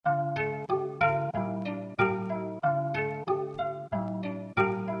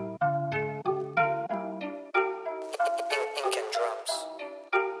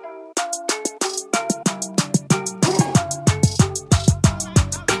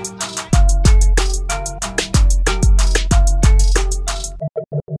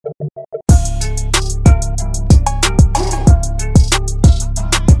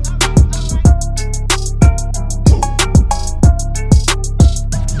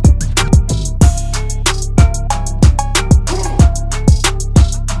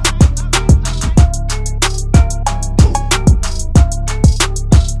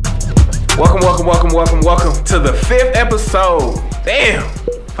welcome to the 5th episode. Damn,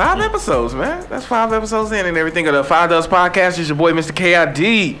 5 episodes, man. That's 5 episodes in and everything of the 5 Does Podcast. It's your boy, Mr.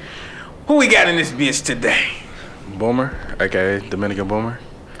 KID. Who we got in this bitch today? Boomer, aka Dominican Boomer.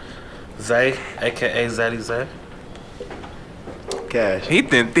 Zay, aka Zaddy Zay. Cash. He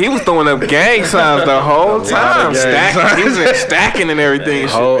was throwing up gang signs the whole time. He was stacking and everything.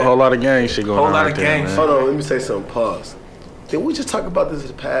 Whole lot of gang shit going on. Whole lot of gang shit. Hold on, let me say something. Pause. Did we just talk about this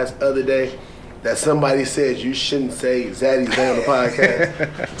the past other day? That somebody said you shouldn't say Zaddy Zay on the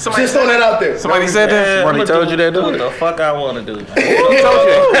podcast. Just throw that out there. Somebody said that? Somebody told you that, dude? What the fuck I want to do, man? Who told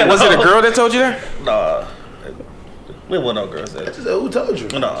you? Was it a girl that told you that? Nah. We wasn't no girls that. Who told you?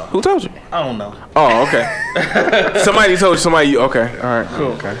 Nah. Who told you? I don't know. Oh, okay. Somebody told you. Somebody. Okay. All right.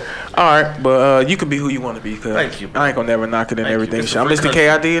 Cool. Okay. All right. But you can be who you want to be. Cause Thank you, bro. I ain't gonna never knock it and everything. It's Shit. I'm a free Mr.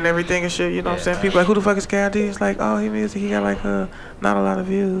 country. KID and everything and shit. You know what I'm saying? People like, who the fuck is KID? It's like, oh, he got like not a lot of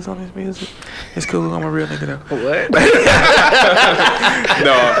views on his music. It's cool. I'm a real nigga though. What?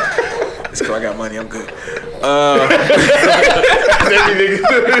 No. It's cool. I got money. I'm good.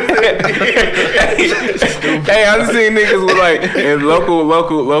 Hey, I just seen niggas with like and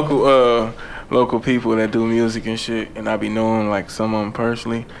local people that do music and shit, and I be knowing like some of them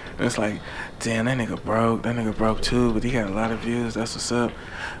personally. And it's like, damn, that nigga broke too, but he got a lot of views. That's what's up.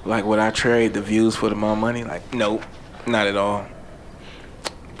 Like, would I trade the views for the more money? Like, nope, not at all.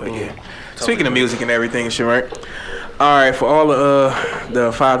 But yeah, speaking of music and everything and shit, right? All right, for all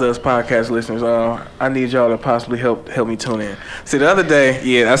the 5 Does Podcast listeners, I need y'all to possibly help me tune in. See, the other day,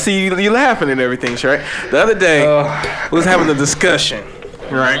 yeah, I see you laughing and everything, right? The other day, we was having a discussion,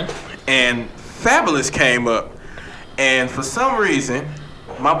 right? And Fabulous came up, and for some reason,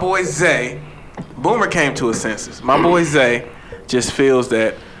 my boy Zay, Boomer came to his senses. My boy Zay just feels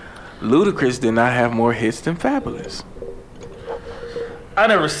that Ludacris did not have more hits than Fabulous. I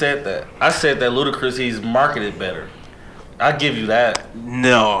never said that. I said that Ludacris, he's marketed better. I give you that.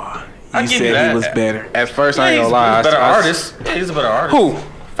 No, I you give you said that. he was better. At first, I ain't gonna He's lie. a better artist. Yeah, he's a better artist. Who?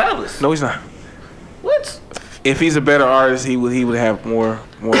 Fabulous. No, he's not. What? If he's a better artist, he would have more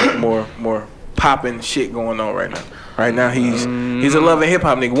popping shit going on right now. Right now, he's a love and hip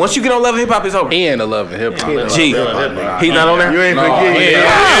hop nigga. Once you get on love and hip hop, it's over. He ain't a love and hip hop. G, he's not on there. You ain't No, forgetting.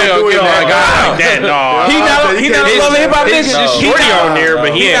 He not on love and hip hop nigga. Shorty on there,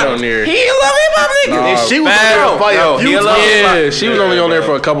 but he ain't on there. He a love and hip hop nigga. And she was on there he a love and hip hop. Yeah, she was only on there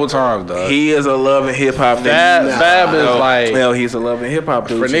for a couple times, dog. He is a love and hip hop nigga. Fab is like, Well, he's a love and hip hop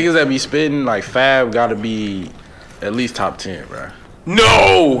dude. for niggas that be spitting, like Fab gotta be at least top 10, bro.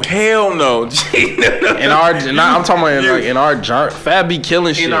 No, hell no. G, no. I'm talking about in our genre. Fab be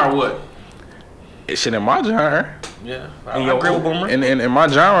killing shit. In our what? Shit in my genre. Yeah. I agree with Boomer. In my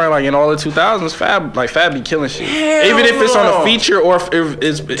genre, like in all the 2000s, Fab be killing shit. Hell Even if it's on no. a feature or if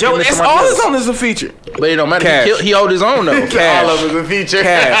it's Joe, if it's that's somebody all else. it's on is a feature. But it don't matter. Cash. He hold his own though. Cash. All of it's a feature.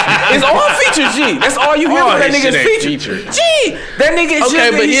 Cash. It's all features, G. That's all you hear All from that his shit nigga's ain't feature. featured. G, that nigga is Okay,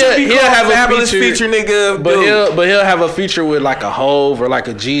 just but he'll have a Fabulous feature, nigga. But dude. he'll have a feature with like a Hove or like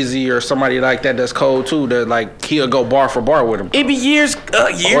a Jeezy or somebody like that that's cold too. That like he'll go bar for bar with him. It be years Or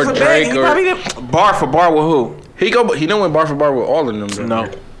of Drake back. He or- probably did bar for bar with who? He don't went bar for bar with all of them.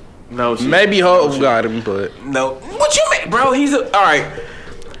 Though. No. G. Maybe Hove got him, but No. What you mean, bro? He's a all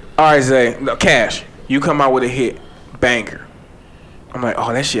right, Zay. No, Cash, you come out with a hit, banger. I'm like,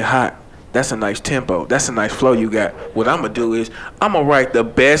 oh, that shit hot. That's a nice tempo. That's a nice flow you got. What I'm gonna do is I'm gonna write the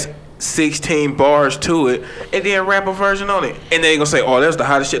best 16 bars to it and then rap a version on it. And they gonna say, oh, that's the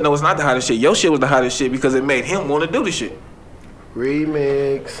hottest shit. No, it's not the hottest shit. Your shit was the hottest shit because it made him want to do the shit.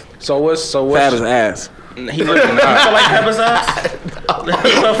 Remix. so what's Fab is ass. he looking I hot. feel like Fabulous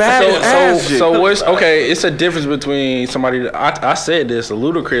ass. Fab is ass shit. So what's okay? It's a difference between somebody. I said this.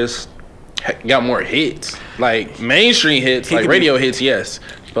 Ludacris got more hits, like mainstream hits, He like could radio hits. Yes,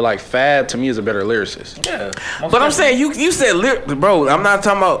 but like Fab to me is a better lyricist. Yeah. But I'm saying you said bro. I'm not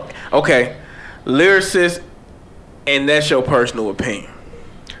talking about lyricist, and that's your personal opinion.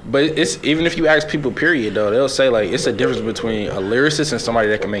 But it's even if you ask people, period, though, they'll say like it's a difference between a lyricist and somebody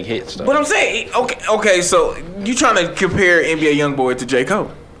that can make hits. Though. But I'm saying, okay, so you trying to compare NBA YoungBoy to J.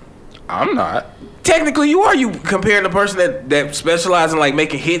 Cole? I'm not. Technically, you are. You comparing the person that specializes in like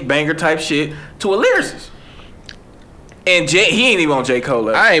making hit banger type shit to a lyricist. And he ain't even on J. Cole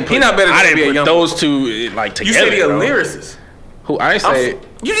level. He not better than I NBA didn't put YoungBoy. those two like together. You said he a though. lyricist. Who I ain't say.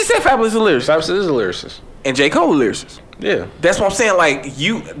 You just said Fabulous is a lyricist. Fabulous is a lyricist. And J. Cole a lyricist. Yeah. That's what I'm saying. Like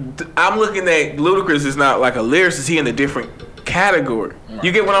I'm looking at Ludacris is not like a lyricist. He in a different category.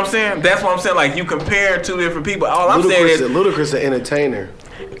 You get what I'm saying? That's what I'm saying. Like you compare two different people. All I'm saying is Ludacris an entertainer.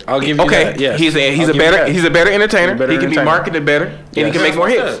 I'll give you Okay, that. Yes. he's a I'll give you that. better entertainer. He's a better He can be entertainer. marketed better, and he can make more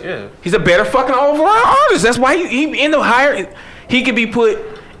hits. Yeah. He's a better fucking overall artist. That's why he in the higher. He could be put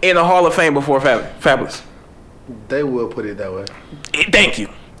in the Hall of Fame before Fabulous. They will put it that way. Thank you.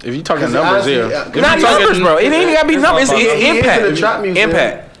 If you talking 'Cause numbers, honestly, yeah. If Not you talking- numbers, bro. It ain't gotta be numbers. It's He is in impact. the trap museum.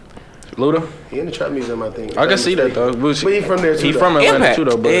 Impact. Luda? He in the trap museum, I think. I can see that though. But he from there too. He though. from Atlanta Impact. too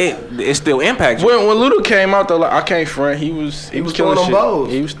though, but It's still impact. when Luda came out though, like, I can't front. He was was killing throwing shit.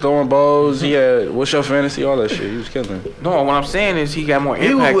 bows. He was throwing bows. He had What's Your Fantasy, all that shit. He was killing. No, what I'm saying is he got more He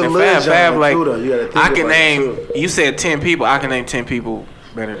was impact with than Lil Fab. Jon Fab, like, too, though. You gotta think I can about it, name. too. You said 10 people. I can name 10 people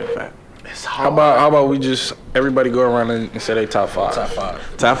better than Fab. It's How hard. about we just everybody go around and say they top 5. Top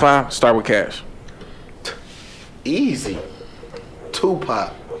 5. Top 5. Start with Cash. Easy.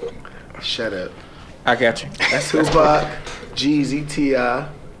 Tupac. Shut up. I got you. Tupac, Jeezy, T.I., of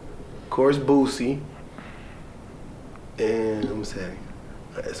course Boosie, and I'm saying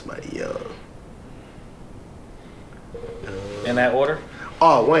that's my young. In that order?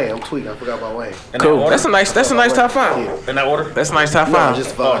 Oh, Wayne. I'm tweaking. I forgot about Wayne. In Cool. That order? That's a nice top 5. Yeah. In that order? That's a nice top No, 5.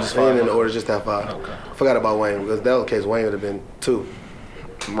 just 5. just Ain't five. in the order, just that 5. Okay. I forgot about Wayne because if that was the case, Wayne would have been 2.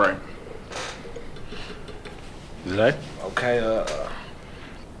 Right. Zay? Okay,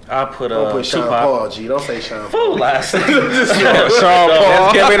 I put Don't put Sean Tupac. Paul, G. Don't say Sean Paul. Fool last. Sean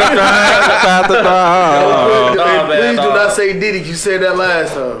Paul. Give me the time. Please do not say Diddy. You said that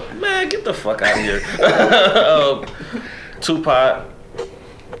last time. Man, get the fuck out of here. Tupac,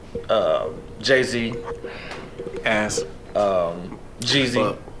 Jay-Z, Ass. Jeezy.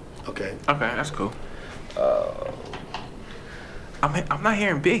 Fuck. Okay. Okay, that's cool. I'm not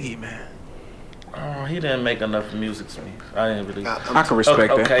hearing Biggie, man. Oh, he didn't make enough music to me. I didn't really. I can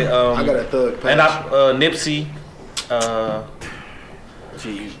respect that. Okay. I got a thug patch. And Nipsey.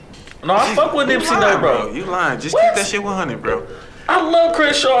 Gee, No, I fuck with you Nipsey lying, though, bro. You lying. Just What? keep that shit 100, bro. I love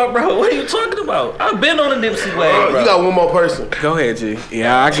Chris Shaw, bro. What are you talking about? I've been on the Nipsey wave, bro. You got one more person. Go ahead, G.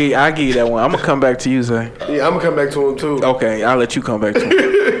 Yeah, I give you that one. I'm gonna come back to you, Zay. Yeah, I'm gonna come back to him too. Okay, I'll let you come back to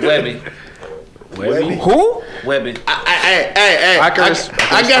him. Webby. Webby. Who? Webby. Hey, I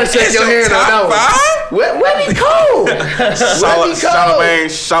gotta shake your hand on that one. Webby cold.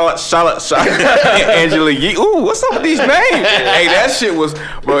 Charlotte, Angela Yee. Ooh, what's up with these names? Hey, that shit was,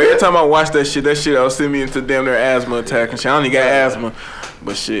 bro. Every time I watch that shit will send me into damn near asthma attack and shit. I only got asthma,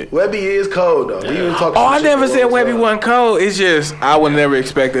 but shit. Webby is cold though. We even talk Oh, I shit never for a said long Webby time. wasn't cold. It's just I would never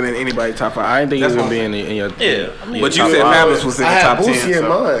expect it in anybody top 5. I didn't think he was That's gonna what be in your. Yeah. I mean, But you top said five. Fabulous was in I the had top 10. Boosie in So.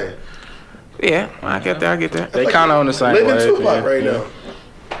 mind. Yeah, I get that. They kind of on the same Living wave. Tupac right now.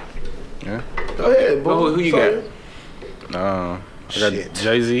 Yeah. Go ahead, boo. Who you Sorry. I got Shit.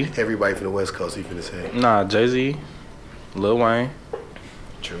 Jay-Z. Everybody from the West Coast, he finna say. Nah, Jay-Z, Lil Wayne,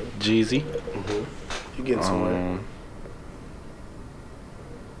 True. Jeezy. You getting somewhere.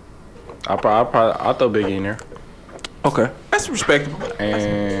 I'll throw Biggie in there. Okay, that's respectable.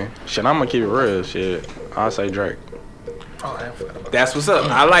 And shit, I'm gonna keep it real. Shit, I'll say Drake. Oh, I forgot about That's what's up.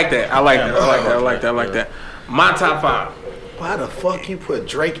 I like that. I like that. My top 5. Why the fuck you put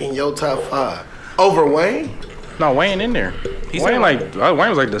Drake in your top 5 over Wayne? No, Wayne in there. He's Wayne in- Wayne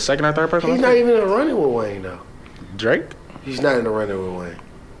was like the second or third person. He's I not think. even in the running with Wayne though. Drake. He's not in the running with Wayne.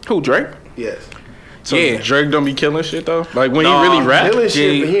 Who, Drake? Yes. So Yeah. Drake don't be killing shit though. Like when No, he really rap. Killing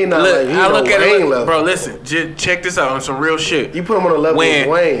shit, but he ain't not look, like he I on look at Wayne it, level. bro. Listen, check this out on some real shit. You put him on a level with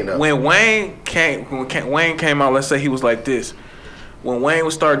Wayne though. When Wayne came out, let's say he was like this. When Wayne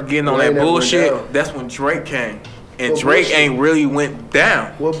was started getting on Wayne that never went bullshit, down. that's when Drake came, and What Drake bullshit? ain't really went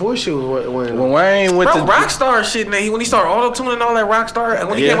down. What bullshit was Wayne? When Wayne went Bro, to Rockstar shit, man. When he started auto tuning all that Rockstar, and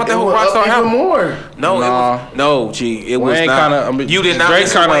when he Yeah. came out that It whole went up Rockstar even album, more. no, Nah. it was Wayne not. kind of. You did not. Drake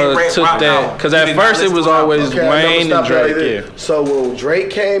listen to kind Wayne of took rock that album. because You at did not first it listen was to album. always Okay, Wayne and Drake. there. Yeah. So when Drake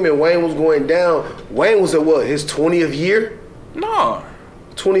came and Wayne was going down, Wayne was at what? His 20th year? No.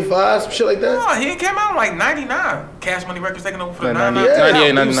 25, some shit like that? No, he came out in like 99. Cash Money Records taking over for the Like 99. 98,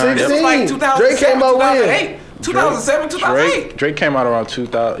 he was 99. It was 16. like 2007, Drake came out when? 2008. 2007, 2008. Drake came out around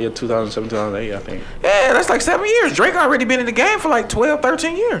 2007, 2008, I think. Yeah, that's like 7 years. Drake already been in the game for like 12,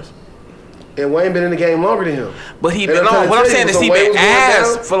 13 years. And Wayne been in the game longer than him. But he And been I'm trying on. to What I'm tell saying you, is so he Wayne been was going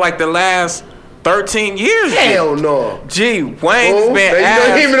ass down? for like the last 13 years. Hell no. Gee, Wayne's Boom. been He ain't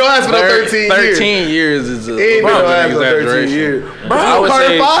ass. been on ass for no 13 years. 13 years is a He ain't been bro, on ass for 13 exaggeration. years. Bro, I would Carter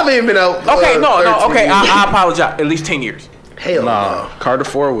say- 5 ain't been out. Okay, no, 13 okay. years. I apologize. At least 10 years. Hell Nah, no. Carter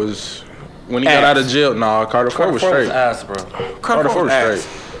 4 was when he Ass. got out of jail. Nah, Carter 4 was Carter straight. ass, bro. Carter 4 was straight.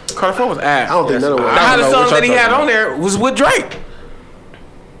 ass. Carter 4 was ass. I don't think none of The them. I don't hottest know song what that he y'all had talking on there was with Drake.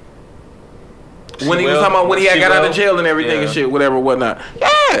 When he was Will. talking about when he had She got out Will. of jail and everything and Yeah. shit, whatever, whatnot.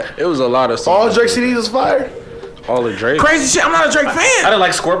 Yeah. It was a lot of songs. All Drake CDs was fire? All the Drake. Crazy shit. I'm not a Drake I fan. didn't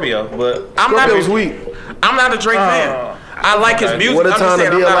like Scorpio, but I'm not. Scorpio's weak. I'm not a Drake fan. I like his music. What a I'm just time to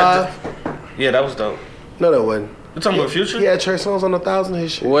saying be I'm not alive. yeah, that was dope. No, that wasn't. You talking about Future? He had Trey Songz on 1,000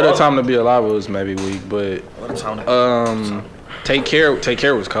 his shit. What a time to be alive was maybe weak, but What a time to Take Care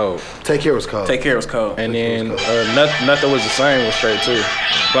was cold. Take Care was cold. Take Care was cold. And then Nothing Was the Same was straight too.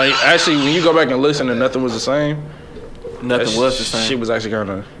 Like actually, when you go back and listen to Nothing Was the Same, Nothing was the same. Shit was actually kind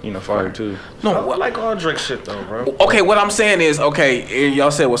of fire too. I like all Drake shit though, bro. Okay, what I'm saying is, okay, y'all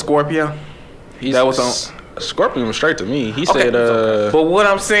said was Scorpio. That was on. Scorpion was straight to me. He Okay, said, but what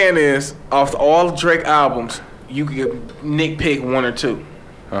I'm saying is, off all Drake albums, you could nitpick one or two.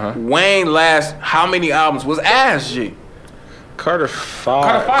 Wayne last how many albums was ass, G? Carter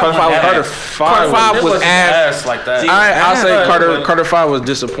 5. Carter 5 was ass like that. I'll say Carter 5 was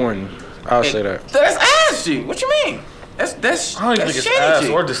disappointing. I'll say that. That's ass, G. What you mean? That's I don't even think it's ass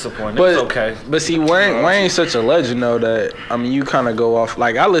or disappointing. But, it's okay. But see, Wayne's such a legend though that I mean you kind of go off.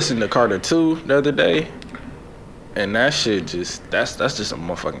 Like I listened to Carter 2 the other day, and that shit that's just a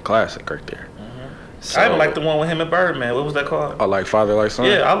motherfucking classic right there. So, I even like the one with him and Birdman. What was that called? I like Father Like Son.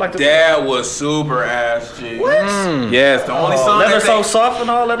 Yeah, I like that was super ass, G. What? Yes, the only song. Leather So Soft and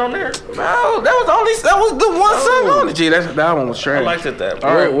all that on there. No, that was the one song on it. G, that one was trash. I liked it that.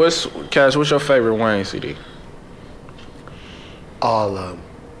 All right, what's your favorite Wayne CD? All of them.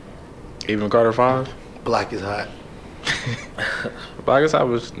 Even Carter 5? Black is Hot. Black is Hot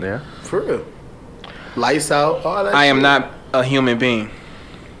was For real. Lights Out. All that I am shit. not a human being.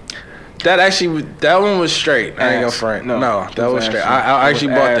 That one was straight. I ain't gonna front. No, that was straight. I actually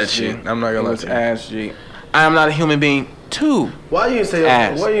bought that shit. I'm not gonna lie to you. Ass, G. I am not a human being too. Why you didn't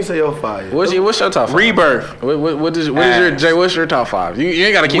say your fire? What's your top 5? Rebirth. What is your Jay? What's your top 5? You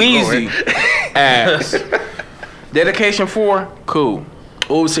ain't gotta keep Wheezy. going. Ass. Dedication 4. Cool.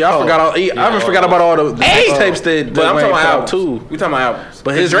 Oh, see, I forgot about all the mixtapes that But I'm Wayne talking put about out albums. too. We talking about albums.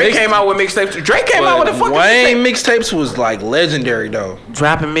 But his Drake mix- came out with mixtapes. Drake came out with a fucking Wayne mixtape. mixtapes was like legendary though.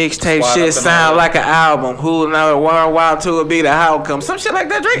 Dropping mixtape Squad shit up and sound all. like an album. Who know Wild Wild 2 would be the outcome. Some shit like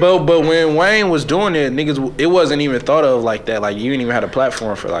that, Drake. But when Wayne was doing it, niggas, it wasn't even thought of like that. Like you didn't even have a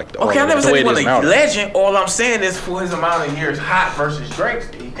platform for like. Okay, I never the said way he it was is a now. legend. All I'm saying is for his amount of years hot versus Drake's,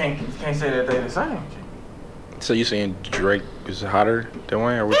 you can't say that they're the same. So you saying Drake is hotter than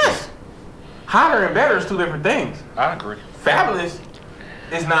Wayne? Or what? Yes. Hotter and better is two different things. I agree. Fabulous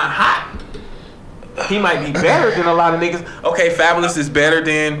is not hot. He might be better than a lot of niggas. Okay, Fabulous is better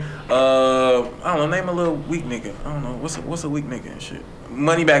than I don't know. Name a little weak nigga. I don't know. What's a weak nigga and shit?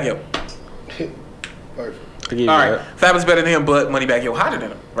 Moneybagg Yo. Perfect. I give you All right, that. Fabulous better than him, but Moneybagg Yo hotter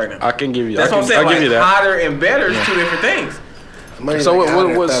than him right now. I can give you. That's what I'm saying. I'll give you that. Hotter and better is two different things. So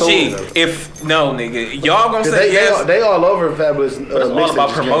what- Gee, if no nigga, y'all gonna say yes. They all over Fabulous. It's all about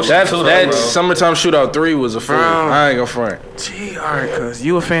promotion. That too, that bro. Summertime Shootout 3 was a fool. Bro. I ain't gonna front. Gee, all right, cuz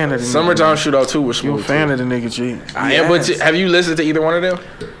you a fan of the Summertime nigga. Shootout 2 was You a smooth. fan too. of the nigga, G. I am, but have you listened to either one of them?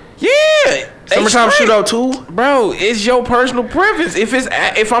 Yeah. Summertime straight. Shootout 2? Bro, it's your personal preference.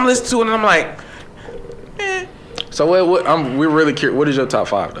 If I'm listening to it and I'm like, So what we're really curious. What is your top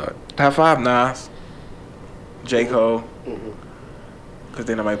 5, dog? top 5 Nas, J. Cole, because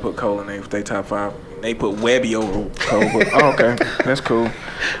then I might put Cole in there if they top 5. They put Webby over Cole. But, oh, okay, that's cool.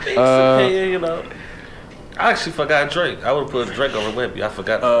 Yeah, you know. I actually forgot Drake. I would have put Drake over Webby. I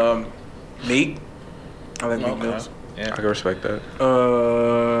forgot. Meek. I like Meek Mills. I Yeah. can respect that.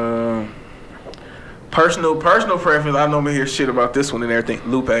 Personal preference. I normally hear shit about this one and everything.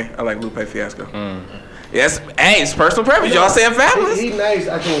 Lupe. I like Lupe Fiasco. Yes, hey, it's personal preference. Y'all saying Fabulous? He nice.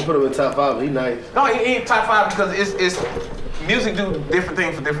 I can't put him in top 5. He nice. No, he ain't top 5 because it's music do different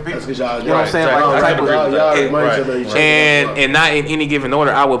things for different people. That's because y'all. You know what I'm saying? Right, Like the I type can of agree with Y'all that. remind each other of each other. and not in any given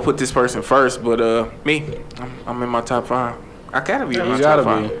order. I would put this person first, but me, I'm in my top 5. I gotta be in my You top gotta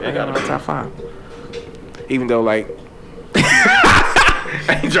 5. be. I gotta be in my top 5. Even though like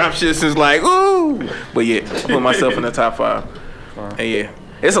I ain't dropped shit since like ooh, but yeah, I put myself in the top 5. And yeah,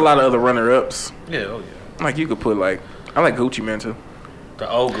 it's a lot of other runner-ups. Yeah, oh yeah. Like you could put like I like Gucci Man too. The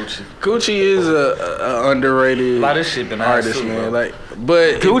old Gucci. Gucci is a underrated A lot of shit been artist, too, man. bro. Like,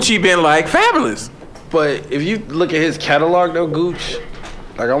 but Gucci been like Fabulous. But if you look at his catalog though, Gucci,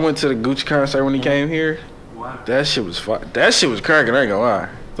 like I went to the Gucci concert when he came here. Wow. That shit was that shit was cracking. I ain't gonna lie.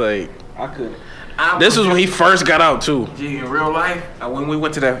 Like I couldn't. this was when he first got out too. Gee, in real life, when we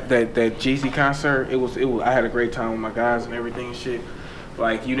went to that Jeezy concert, it was I had a great time with my guys and everything and shit.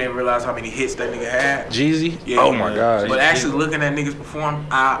 Like you didn't realize how many hits that nigga had. Jeezy? Yeah, Oh my god. But actually looking at niggas perform,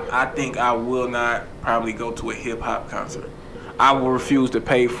 I think I will not probably go to a hip hop concert. I will refuse to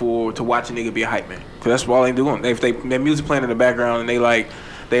pay to watch a nigga be a hype man. Cause that's all they doing. If their music playing in the background and they like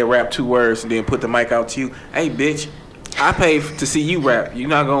they rap 2 words and then put the mic out to you. Hey, bitch, I pay to see you rap. You're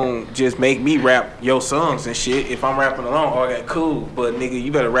not gonna just make me rap your songs and shit. If I'm rapping alone, okay, cool. But nigga,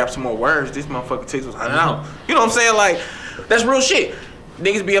 you better rap some more words. This motherfucker takes us $100. You know what I'm saying? Like, that's real shit.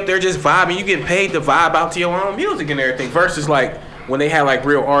 Niggas be up there just vibing. You getting paid to vibe out to your own music and everything. Versus like when they have like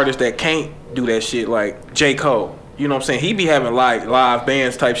real artists that can't do that shit, like J. Cole. You know what I'm saying? He be having like live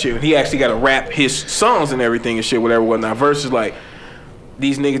bands type shit. And he actually got to rap his songs and everything and shit, whatever, whatnot. Versus like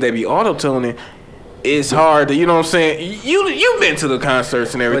these niggas that be auto-tuning. It's hard to, you know what I'm saying? You've been to the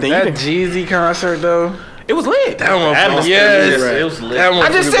concerts and everything. But that Jeezy concert though, it was lit. That one, yes, it was lit.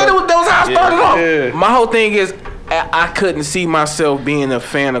 I just said that was how I started off. Yeah. My whole thing is I couldn't see myself being a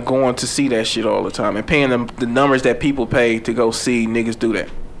fan of going to see that shit all the time and paying them the numbers that people pay to go see niggas do that.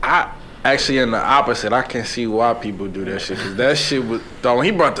 I actually in the opposite. I can see why people do that shit. Cause that shit was though when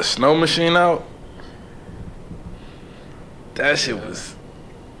he brought the snow machine out. That shit was.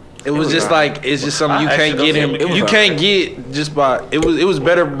 It was just like it's just something you can't get in. You can't get just by it was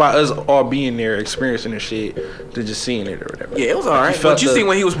better by us all being there, experiencing the shit, than just seeing it or whatever. Yeah, it was alright. But you see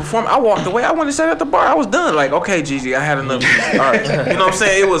when he was performing, I walked away. I went and sat at the bar. I was done. Like, okay, Jeezy, I had enough. Alright, you know what I'm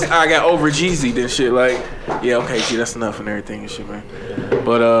saying? It was I got over Jeezy and shit. Like, yeah, okay, G, that's enough and everything and shit, man.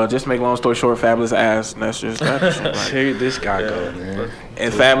 But just make long story short, Fabulous ass. And that's just that. Like, Here this guy go, man.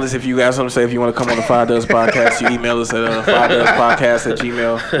 And Fabulous, if you got something to say, if you want to come on the 5 Does podcast, you email us at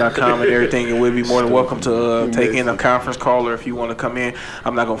 5doespodcast@gmail.com and everything, and we'll be more than welcome to take in a conference call, or if you want to come in.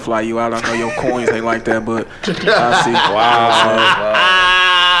 I'm not gonna fly you out. I know your coins ain't like that, but I see. I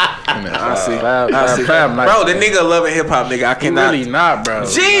see. Bro, the nigga loving hip hop, nigga. I cannot. Really not, bro.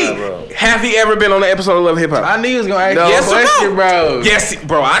 Gee, have he ever been on an episode of Love Hip Hop? I knew he was gonna ask Yes you a or question, no? bro. Yes,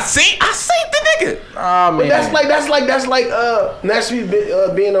 bro. I see the nigga. Oh man, That's like Nashville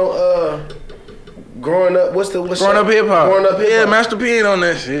being on growing up. What's growing up hip hop. Growing up hip hop. Yeah, Master P ain't on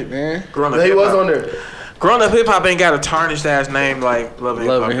that shit, man. Growing Yeah, up he hip was hop. on there. Growing up hip hop ain't got a tarnished ass name like Love and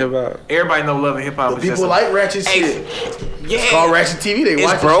Hip Hop. Love and hip hop. Everybody know Love and Hip Hop. But people like ratchet shit. Yeah, It's called Ratchet TV. They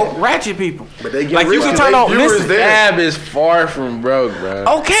watch it's broke it. ratchet people. But they get like you rich can 'cause turn they on. viewers Listen, there. Fab is far from broke, bro.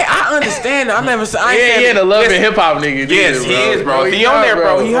 okay, I understand. I never said. I He ain't ain't a love and yes, hip hop nigga. Yes, neither, he is, bro. If he not, on there,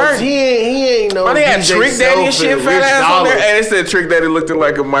 bro, he heard. He ain't no. Bro, they had DJ Trick Daddy and Self shit, fat Rich ass on Dollar. there. And they said Trick Daddy looked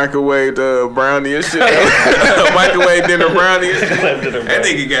like a microwave brownie and shit. Microwave dinner brownie and shit. That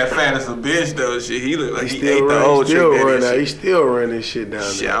nigga got fat as a bitch though. Shit, he looked like he ate the old Trick Daddy shit. He's still running shit down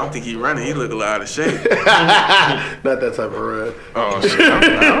Shit, there. I don't think he running. He look a lot out of shape. Not that type of run. Oh shit, I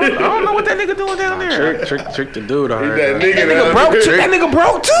don't know what that nigga doing down there. Trick the dude. I heard. That nigga That nigga broke. That nigga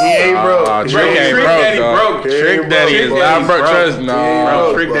broke too. He ain't broke. Trick ain't Trick broke, Daddy dog. broke. Trick Daddy is Trick not Daddy's broke. broke. Trust He no. ain't Bro,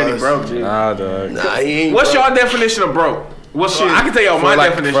 broke, Trick Daddy boss. broke, G. Nah, dog. Nah, he ain't. What's broke. your definition of broke? What's I can tell y'all my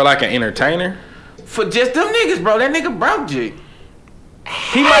definition. For like an entertainer. For just them niggas, bro. That nigga broke, G.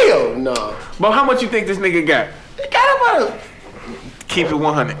 He Hell no. But how much you think this nigga got? He got about Keep it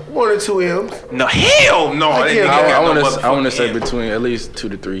 100. 1 or 2 M's. No, hell no. That nigga can't- got I no want to motherfucking say M. between at least 2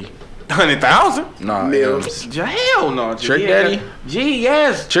 to 3. 100,000? Nah, Mills. M's. Hell no. G. Trick He Daddy? ain't got- G,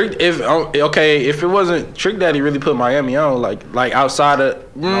 yes. Trick if it wasn't Trick Daddy really put Miami on like outside of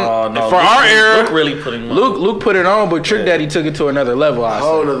No, for our era. Luke really put him on. Luke put it on, but Trick Daddy took it to another level. I A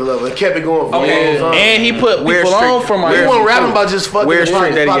whole say. nother level. It kept it going for Okay, long time. And he put Where's people on Trick- for He Miami. wasn't rapping about just fucking Where's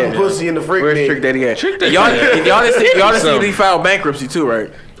Trick Daddy popping at? pussy in the freak Where's man. Trick Daddy at? Trick Daddy. Y'all didn't see Something. he filed bankruptcy too, right?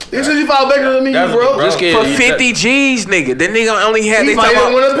 This is you filed back than me, That's bro. bro. This kid- For 50 G's, nigga. That nigga only had. He They might talking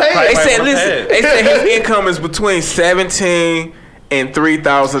not about- wanna pay. They Might said, wanna listen. pay. They said his income is between $17,000 and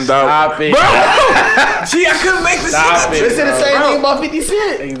 $3,000. Stop it. Bro, gee, I couldn't make this Stop shit it. They said the same Bro. thing about 50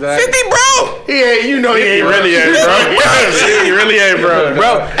 Cent. Exactly. 50, bro. He ain't, you know he ain't really ain't, bro. He really ain't, bro.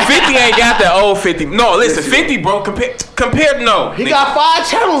 Bro, 50 ain't got that old 50. No, listen, 50, bro. Compared, no. He nigga. got 5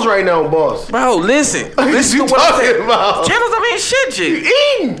 channels right now, boss. Bro, listen. Listen you to what I'm talking saying. about? Channels, I mean, shit, G.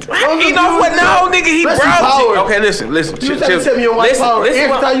 Eating. You know what? No, nigga, he Rest in broke. power. Okay, listen. You was trying to chill. tell me your white Listen, power. listen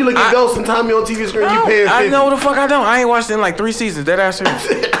Every what- time you look at I- Ghost and Tommy on TV screen, you No, paying 50. I know the fuck I don't. I ain't watched it in like 3 seasons. Dead ass serious.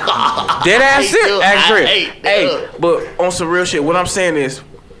 Dead ass hate serious. you. Ask I Chris. hate Hey, you. but on some real shit, what I'm saying is,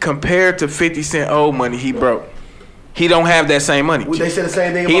 compared to 50 Cent old money, he broke. He don't have that same money. They said the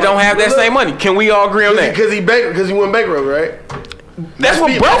same thing. He about don't have that same money. Can we all agree on that? Because he went bankrupt, right? That's what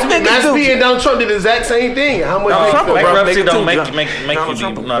broke niggas Master P do. and Donald Trump did the exact same thing. How much? Trump they broke. Bankruptcy Nigga, don't too. make Donald you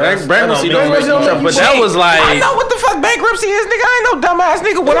Trump. be. No, that's- Bankruptcy that don't make you Trump, but that was I like. know what the fuck bankruptcy is, nigga. I ain't no dumbass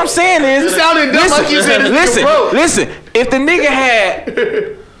nigga. What I'm saying is, You sounded dumb like you said this nigga broke. listen. If the nigga had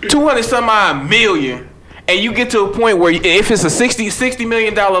 200 some odd million, and you get to a point where if it's a $60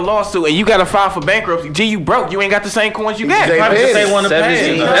 million lawsuit and you got to file for bankruptcy, G, you broke. You ain't got the same coins you got. Probably because they want to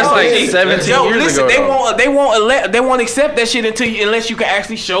pay. That's like 17 years ago. They won't accept that shit unless you can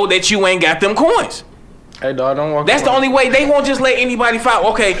actually show that you ain't got them coins. Hey, dog, don't walk. That's the only way. They won't just let anybody file.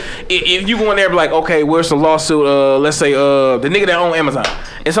 Okay, if you go in there and be like, okay, where's the lawsuit? Let's say the nigga that own Amazon,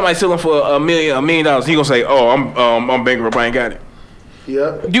 and somebody suing for $1 million, he gonna say, oh, I'm bankrupt, I ain't got it.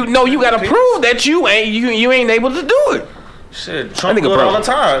 Yeah. You gotta prove that you ain't able to do it. Shit, Trump do it all the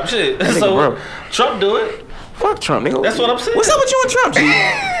time. Shit, so Trump do it. Fuck Trump, nigga. That's what I'm saying. What's up with you and Trump, G?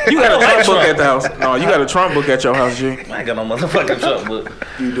 You got a Trump book at the house. No, you got a Trump book at your house, G. I ain't got no motherfucking Trump book.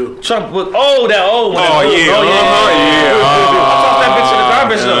 You do. Trump book. Oh, that old one. Oh, yeah. I tossed that bitch in the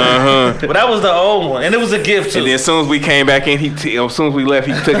garbage though. But that was the old one, and it was a gift too. And then as soon as we came back in, as soon as we left,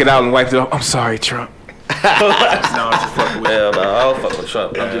 he took it out and wiped it off. I'm sorry, Trump. No, I'm just fucking with you. Hell no, I don't fuck with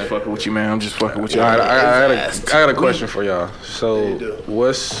Trump. I'm just fucking with you, man. I'm just fucking with you. All right, I got a question for y'all. So,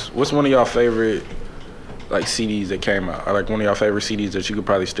 what's one of y'all favorite like CDs that came out? Or like one of y'all favorite CDs that you could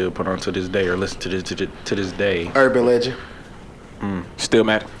probably still put on to this day or listen to this day? Urban Legend. Still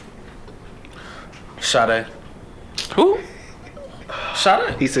mad. Sade. Who?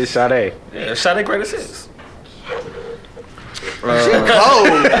 Sade. He said Sade. Yeah, Sade greatest hits. Cold.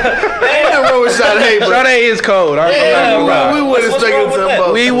 Ain't nothing wrong with Sade, but Sade is cold. I'm not gonna lie. we wouldn't What's expect wrong it with to that?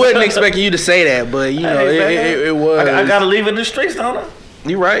 both. We wasn't expecting you to say that, but you know, it was. I gotta leave it in the streets, don't I?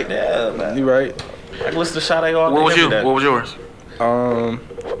 You right. Yeah, man. You right. I can listen to Sade all day. What was you? every day. What was yours?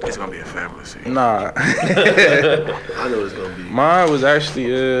 It's gonna be a fabulous CD. Nah. I know it's gonna be. Mine was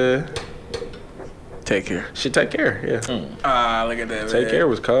actually Take Care. Take Care. Yeah. Look at that. Take Care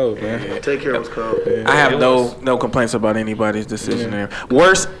was cold, man. Take Care was cold. I have no complaints about anybody's decision there.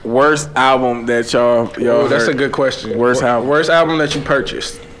 Worst album that y'all That's heard. a good question. Worst album. Worst album that you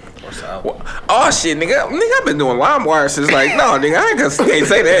purchased. Oh shit, nigga! I've been doing LimeWire since like no, nigga. I can't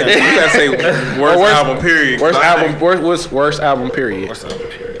say that. You gotta say worst album period. Worst album period.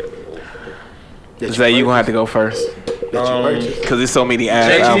 Zay, you gonna have to go first because there's so many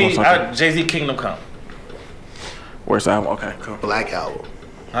ass albums. Jay-Z Kingdom Come. Worst album. Okay, cool. Black Album.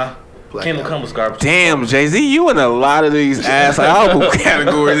 Huh? Black Kingdom Album. Come was garbage. Damn, Jay-Z, you in a lot of these ass album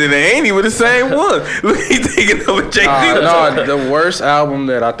categories and they ain't even the same one. Look, he thinking of a Jay-Z. No, the worst album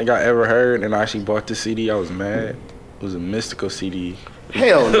that I think I ever heard, and I actually bought the CD. I was mad. It was a Mystical CD.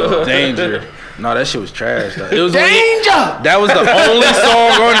 Hell no. Danger. No, that shit was trash. Though. It was Danger. That was the only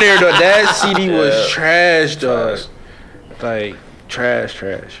song on there. Though. That CD was trash, dog. Like trash.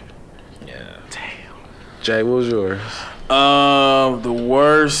 Yeah. Damn. Jay, what was yours? The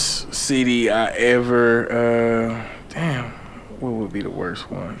worst CD I ever. Damn. What would be the worst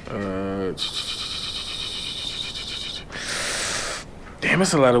one? Damn,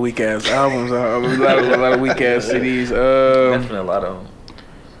 it's a lot of weak ass albums. A lot of weak ass CDs. Definitely a lot of them.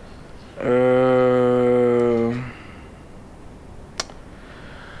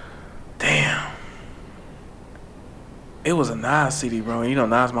 Damn. It was a Nas CD, bro. You know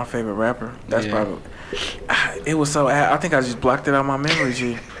Nas my favorite rapper. That's probably. It was so ass. I think I just blocked it out of my memory,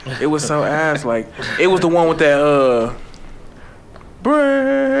 G. It was so ass. Like it was the one with that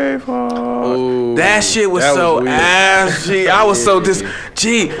Braveheart. Ooh, that shit was so ass, G. I was so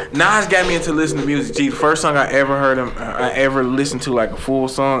Nas got me into listening to music, G. The first song I ever heard him, I ever listened to like a full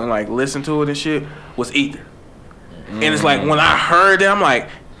song and like listened to it and shit was Ether. And it's like when I heard it, I'm like,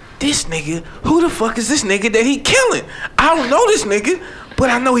 this nigga, who the fuck is this nigga that he killing? I don't know this nigga, but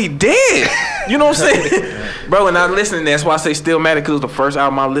I know he dead. You know what I'm saying? Bro, and I listening, that's why I say Stillmatic, because it was the first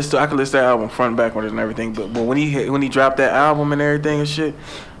album I listened to. I could listen to that album front and backwards and everything. But when he dropped that album and everything and shit,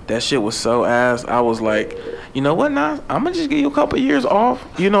 that shit was so ass. I was like, you know what, Nas? I'm going to just give you a couple years off.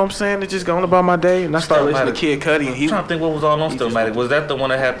 You know what I'm saying? To just go on about my day. And I started listening to Kid Cudi. And I'm trying to think what was all on Stillmatic. Was that the one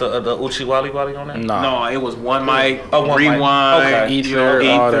that had the Uchi Wally Wally on it? No, it was one mic, one Rewind, mic. Okay. Ether.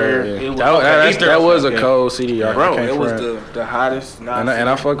 That was a cold CD. Bro, it was the hottest. And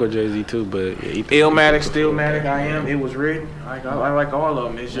I fuck with Jay-Z too, but Illmatic, Stillmatic, I Am. It was written. I like all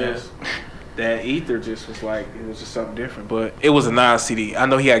of them. It's just that Ether just was like, it was just something different. But it was a Nas CD. I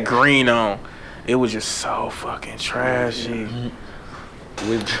know he had green on. It was just so fucking trashy.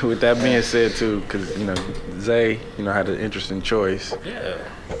 With that being said too, because you know Zay, had an interesting choice. Yeah.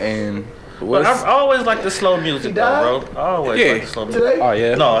 And but I always like the slow music, though, bro. I always like the slow music. Today? Oh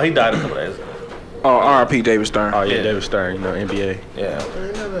yeah. No, he died a couple days ago. Oh, R.I.P. David Stern. Oh yeah, Yeah. David Stern. NBA. Yeah.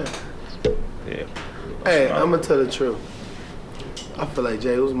 Yeah. Hey, I'm gonna tell the truth. I feel like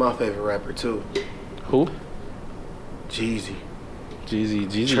Jay was my favorite rapper too. Who? Jeezy.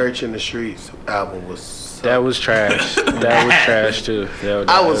 Jeezy. Church in the Streets album was That was trash. That was trash too.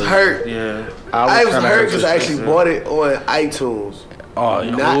 I was hurt. Yeah. I was hurt because I actually bought it on iTunes. Oh,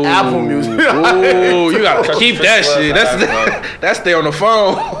 not Apple Music. Ooh, you gotta keep that shit. That's stay on the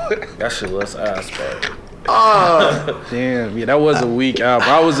phone. That shit was ass, bro. Damn, yeah, that was a weak album.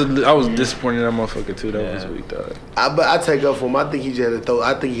 I was disappointed in that motherfucker too. That was weak, dog. But I take up for him. I think he just had to throw.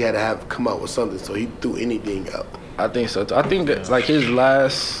 I think he had to have come out with something, so he threw anything out. I think so too. I think that like his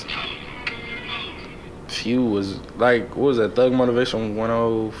last few was like, what was that? Thug Motivation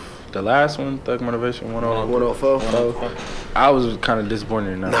 10. The last one, Thug Motivation 104. I was kind of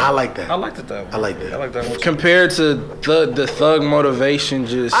disappointed in that. Nah, I like that. I liked it though. I like that. I like that one. Compared to the Thug Motivation,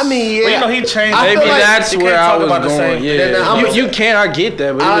 just I mean, yeah. Well, you know, he changed. maybe like that's you where can't I talk was about the going. same Yeah, thing. you can't. I get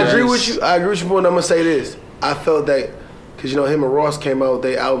that, but I agree with you. I agree with you, but I'm gonna say this. I felt that because him and Ross came out with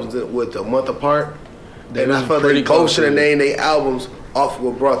their albums with a month apart, and I felt they both should have named their albums off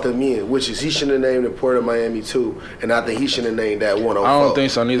what brought them in, which is he should have named the Port of Miami 2, and I think he should have named that 104. I don't think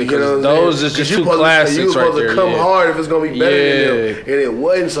so neither, You know because what I'm those saying? is just 'Cause two you classics right supposed there. to come hard if it's gonna be better than them, Yeah. and it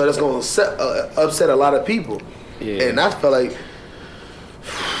wasn't. So that's gonna upset a lot of people. Yeah. And I felt like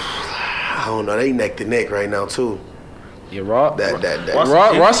I don't know, they neck to neck right now too. Yeah, Ross.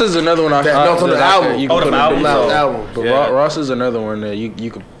 Ross is another one I That's on the album. You can put the in album. album. But Yeah. Ross is another one that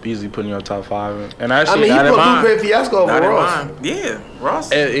you could easily put in your top 5. And actually, I mean, Not you in put mine. Lupe Fiasco over Not in Ross. mine. Yeah,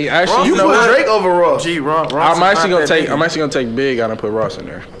 Ross. actually, You you know put what? Drake over Ross. Gee, Ross. I'm actually gonna take. I'm I'm actually gonna take Big out and put Ross in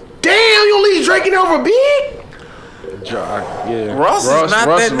there. Damn, you leave Drake in there over Big? Yeah, Ross is not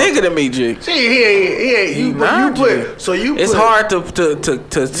that nigga to me, G. See, he ain't. You put. It's hard to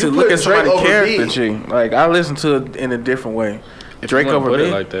You look put at somebody's Drake over character, B. G. Like I listen to it in a different way. Drake over put B.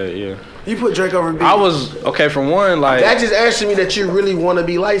 it like that. Yeah, You put Drake over Big. I was okay from one like. That just answering me that you really want to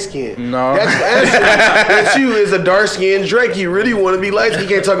be light skinned. No. That's just answering that you is a dark skinned Drake. You really want to be light skinned.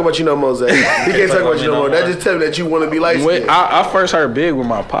 He can't talk about you no more, Zay. He can't talk about you no more. That just tell me that you want to be light skinned. I first heard Big with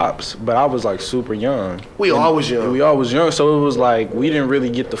my pops, but I was like super young. We always young. We all was young, so it was like we didn't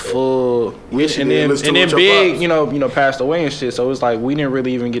really get the full. Yes, you and did. then Listen to what your Big, pops. you know, passed away and shit. So it was like we didn't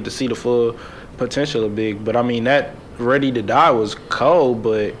really even get to see the full potential of Big. But I mean, that Ready to Die was cold,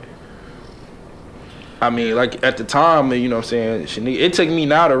 but I mean, like at the time, you know what I'm saying, it took me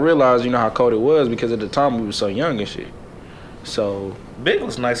now to realize, how cold it was, because at the time we were so young and shit. So Big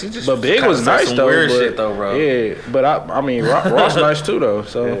was nice. He just but Big was nice some though. Weird but, shit though, bro. Yeah, but I mean, Ross nice too though.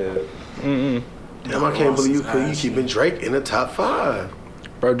 So. Damn, I can't believe you keeping Drake in the top 5.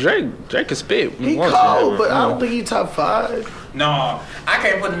 Bro, Drake can spit. He cold, but I don't think he top 5. No, I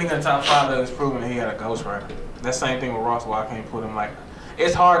can't put a nigga in the top 5 that is proven that he had a ghostwriter. That same thing with Ross, why I can't put him like.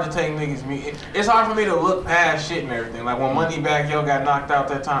 It's hard to take niggas. It's hard for me to look past shit and everything. Like when Moneybagg Yo got knocked out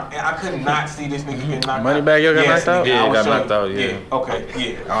that time, I could not see this nigga get knocked out. Moneybagg Yo got knocked out? Yeah, I was got showing knocked out, you. yeah.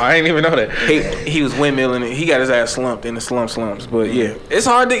 Okay, yeah. Oh, I didn't even know that. He was windmilling it. He got his ass slumped in the slumps. But yeah, it's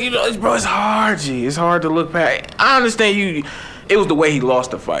hard to bro. It's hard, G. It's hard to look past. I understand you. It was the way he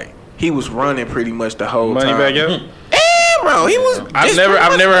lost the fight. He was running pretty much the whole time. Moneybagg Yo? Yeah, bro. He was.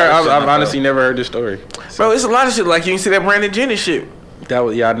 I've honestly never heard this story. Bro, it's a lot of shit. Like you can see that Brandon Jennings shit.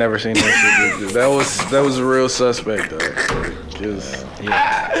 I never seen that shit. That was a real suspect though.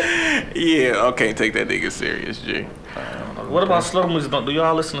 Yeah, I can't take that nigga serious, G. What about slow music? Do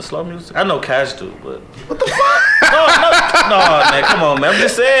y'all listen to slow music? I know Cash do, but What the fuck? no, man, come on, man. I'm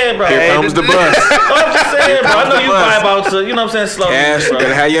just saying, bro. Here comes the bus. No, I'm just saying, bro. I know you vibe out to, you know what I'm saying, slow Cash, music, bro.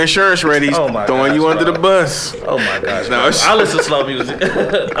 gotta have your insurance ready. Oh my Throwing gosh, you under bro. the bus. Oh my gosh, No, bro. it's- I listen to slow music. I'm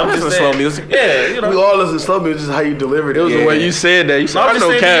listen just to saying. slow music. Yeah, you know. We all listen to slow music. Just how you delivered it. It was the Yeah. way you said that. You said, No, I I'm just know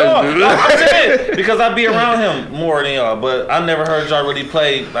saying Cash. y'all. No, I'm saying because I be around him more than y'all, but I never heard y'all really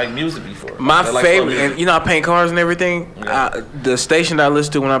play like music before. My Like slow favorite, music. and I paint cars and everything. Yeah. The station that I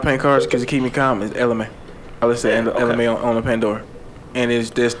listen to when I paint cars because it keep me calm is LMA. I listen to LMA on the Pandora, and it's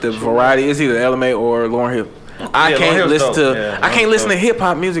just the variety. It's either LMA or Lauryn Hill. I Yeah, Lauryn can't Hill's listen dope. to. Yeah, I can't Lauryn's listen to dope. hip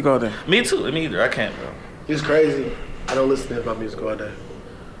hop music all day. Me too. Me either. I can't, bro. It's crazy. I don't listen to hip hop music all day.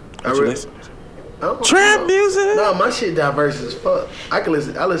 What you listen? I don't Trap know. music. No, my shit diverse as fuck. I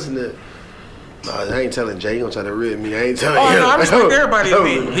listen to. No, I ain't telling Jay. He gonna try to rid me. I ain't telling Oh him. no, I respect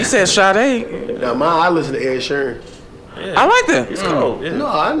everybody. He said Sade. Now, I listen to Ed Sheeran. Yeah. I like that. It's cool. Yeah. No,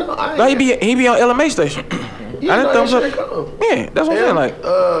 I know. I No, ain't. he be on LMA station. Yeah, I didn't no, thumbs Ed up. Sheeran come. Yeah, that's what I'm saying.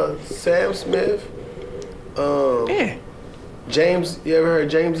 Like, Sam Smith. yeah. James. You ever heard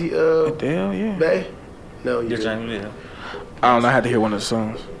Jamesy? Adele, yeah. Bay? No, you Yeah, didn't. James, yeah. I don't know. I had to hear one of the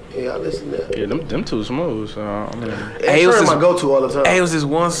songs. Yeah, I listen to that. Yeah, them two smooth. So I mean, Hey, it was my go-to all the time. Hey, it was this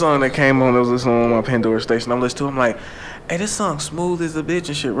one song that came on. That was listening on my Pandora station. I'm listening to it. I'm like, hey, this song smooth as a bitch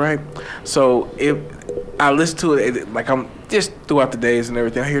and shit, right? So I listen to it, like I'm just throughout the days and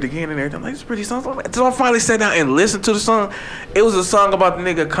everything. I hear it again and everything. I'm like, it's a pretty song. So I finally sat down and listened to the song. It was a song about the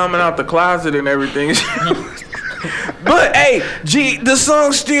nigga coming out the closet and everything. But hey, the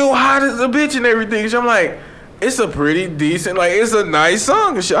song's still hot as a bitch and everything. So I'm like, it's a pretty decent, like it's a nice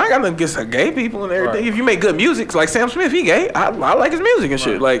song and shit. I got nothing against gay people and everything. Right. If you make good music, like Sam Smith, he gay. I like his music and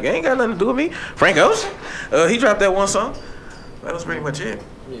shit. Right. Like, it ain't got nothing to do with me. Frank Ocean, he dropped that one song. That was pretty much it.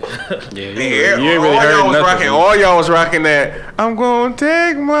 You ain't really heard nothing. All y'all was rocking that. I'm gonna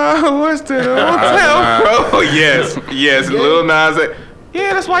take my horse to the hotel, bro. Yes, Lil Nas.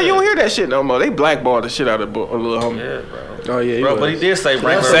 Yeah, that's why you don't hear that shit no more. They blackballed the shit out of Lil Homie. Yeah, bro. Oh yeah, bro. But he did say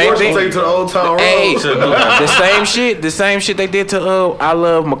bring same thing. Take to the Old Town Road. Hey, the same shit they did to I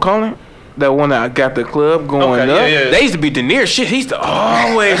Love McCollum. That one that got the club going up. Yeah. They used to be De Niro shit. He used to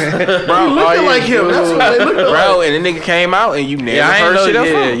always, bro, looking like him. That's what they look like. Bro, and the nigga came out and you never heard shit else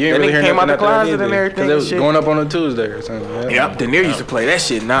from him. You that really nigga came out the closet and everything. Because it was going up on a Tuesday or something. Yep, De Niro used to play that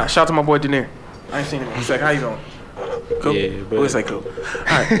shit. Nah, shout out to my boy De Niro. I ain't seen him in a sec. How you doing? Cool. Yeah, but we'll say cool.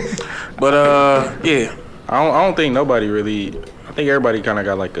 Alright. But yeah. I don't think nobody really. I think everybody kind of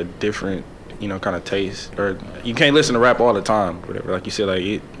got like a different, kind of taste. Or you can't listen to rap all the time, whatever. Like you said,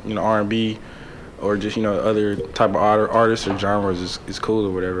 like R&B, or just other type of artists or genres is cool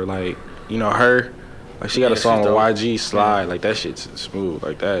or whatever. Like her, like she got a song with YG Slide. Like that shit's smooth.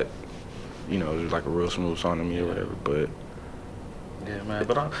 Like that, it was like a real smooth song to me or whatever. But.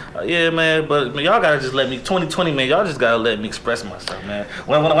 Yeah, man, but y'all gotta just let me 2020, man. Y'all just gotta let me express myself, man.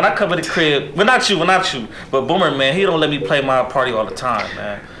 When I come to the crib, well, not you, but Boomer, man, he don't let me play my party all the time,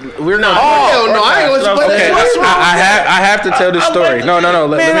 man. We're not. I ain't listen to that. I have to tell this story. No.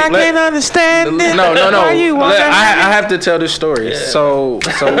 Man, I can't understand this. No. I have to tell this story. Yeah. So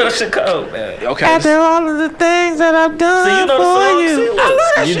shit cold, man. Okay. After all of the things that I've done for you, I love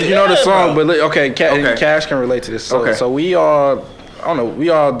that shit. You know the song, but okay, Cash can relate to this. So we all. I don't know. We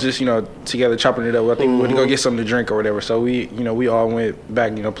all just, together chopping it up. I think we went to go get something to drink or whatever. So we all went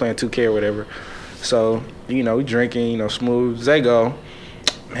back, playing 2K or whatever. So, we drinking, smooth. Zay go,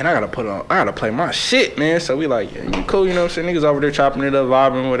 man, I gotta play my shit, man. So we like, yeah, you cool, Niggas over there chopping it up,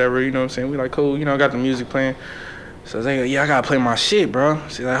 vibing, whatever, We like, cool, got the music playing. So Zay go, yeah, I gotta play my shit, bro.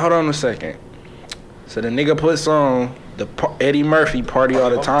 She's like, hold on a second. So the nigga puts on the Eddie Murphy Party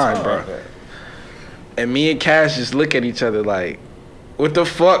All the Time, bro. And me and Cash just look at each other like, what the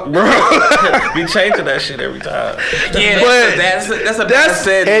fuck, bro? Be changing that shit every time. Yeah, but that's a bad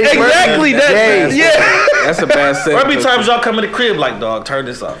set. Exactly. That's a bad set. How many times y'all come in the crib like, dog, turn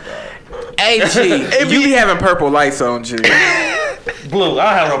this off, dog? Hey, G, you be having purple lights on, G. Blue.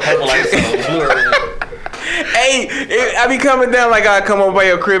 I have no purple lights on. Blue. Hey, I be coming down like I come over by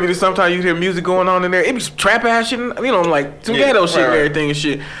your crib and sometimes you hear music going on in there. It be trap ass shit, like some ghetto shit and everything and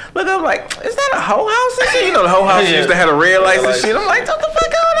shit. Look, I'm like, is that a hoe house and shit? The hoe house used to have the red lights and shit. I'm like, what the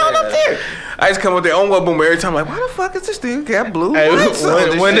fuck going on up there? I just come up there on what Boomer every time. I'm like, why the fuck is this thing got blue lights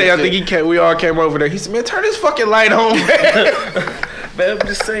on? One day I think we all came over there. He said, man, turn this fucking light on, man. Man, I'm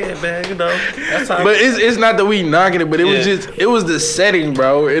just saying, man, that's how. But it's not that we knocking it, but it was the setting,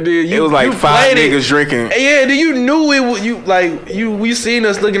 bro. And then it was like 5 niggas drinking. Yeah, then you knew it. We seen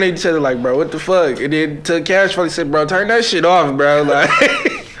us looking at each other like, bro, what the fuck? And then to Cash finally said, bro, turn that shit off, bro. Like.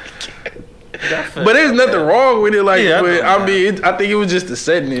 But there's nothing wrong with it, like. I think it was just the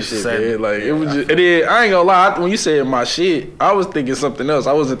setting and shit, man. Like it was just. And then I ain't gonna lie, when you said my shit, I was thinking something else.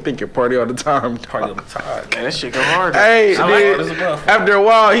 I wasn't thinking party all the time. Party all the time, man. That shit go hard. Hey, after a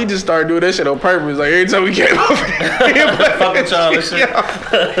while, he just started doing that shit on purpose. Like every time we came over, fucking child and shit.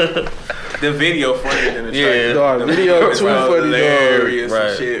 The video funnier than the track. Yeah, dog, video too funny, hilarious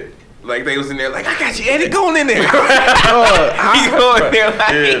and shit. Like they was in there, like I got you, Eddie, going in there. He going there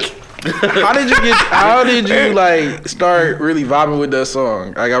like. How did you like start really vibing with that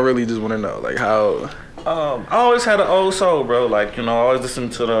song? Like I really just want to know, like how. I always had an old soul, bro. Like I always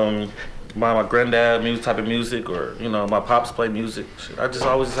listened to my granddad music type of music, or my pops play music. Shit. I just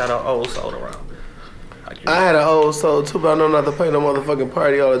always had an old soul around. I had an old soul too, but I know not to play no motherfucking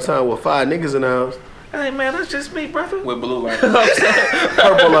party all the time with 5 niggas in the house. Hey man, that's just me, brother. With blue lights.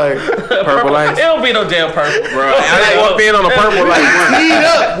 Purple light. Purple lights. It don't be no damn purple, bro. I didn't want being on a purple light. Teed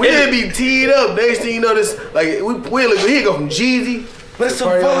up. We didn't be teed up. Next thing you know, this like we go from Jeezy. But it's a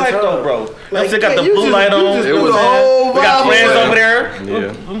vibe though, bro. Like, they got the blue light on. We got friends over there.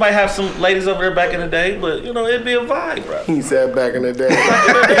 Yeah. We might have some ladies over there back in the day, but you know it'd be a vibe, bro. He said back in the day.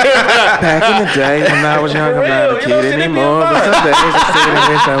 Back in the day when I was young, I'm not a kid anymore. But some days I still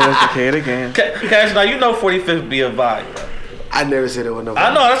wish I was a kid again. Cash, now you know 45th be a vibe, bro. I never said it with no vibe.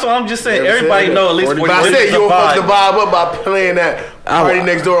 I know, that's what I'm just saying. Never Everybody said know at least 45th But I said is a you don't fuck the vibe. vibe up by playing that Party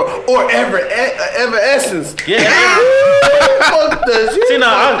Next Door or Essence. Yeah. Fuck the shit. See,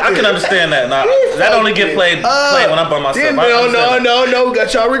 now I can understand that. Now that only get played when I'm by myself. No.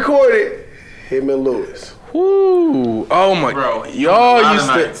 Got y'all recorded. Him and Lewis. Woo! Oh my, Bro, y'all used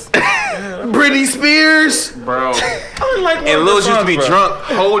to. Britney Spears. Bro. Like And Lil used to be drunk,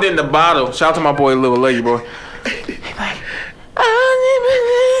 holding the bottle. Shout out to my boy Lil, love you, boy.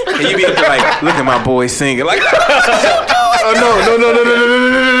 And you be up there like, look at my boy singing. Like, Oh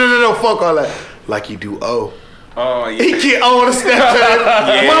no, fuck all that. Like you do oh yeah. He get on the Snapchat.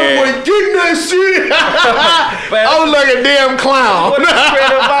 My boy getting that shit. I was like a damn clown. What is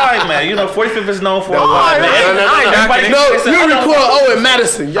creative vibe, man? You know, 45th is known for a vibe, man. No, you record in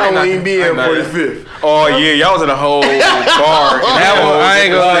Madison. Y'all ain't even be in 45th. Oh yeah, y'all was in a whole bar. That one, I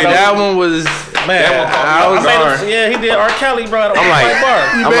ain't gonna lie. That one was. Man, yeah, he did R. Kelly, bro. I'm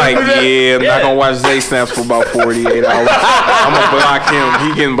like, yeah, I'm not gonna watch Zay Snaps for about 48 hours. I'm gonna block him.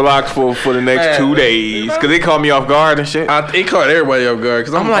 He getting blocked for the next 2 days because they called me off guard and shit. He caught everybody off guard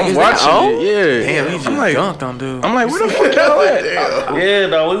because I'm like, watching it. Yeah, damn, he just dunked on dude. I'm like, where the fuck y'all at? Yeah,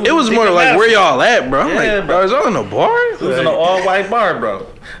 no. It was more like, where y'all at, bro? I'm Yeah, like, bro. bro, is y'all in a bar? It was in an all-white bar, bro.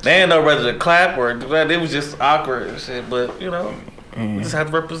 They didn't know whether to clap or it was just awkward and shit. But you know, we just had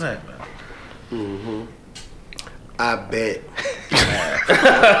to represent, man. I bet.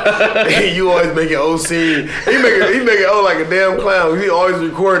 You always make it old singing. He make it old like a damn clown. He always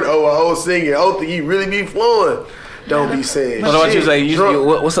recording old singing. Oh, think he really be flowing. Don't be saying. What about you? Like,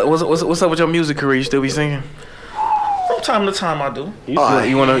 what's up with your music career? You still be singing? From time to time, I do. You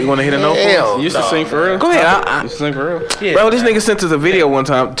wanna hit a note? You used to sing for real? Go ahead. You used to sing for real? Yeah, Bro, this nigga sent us a video one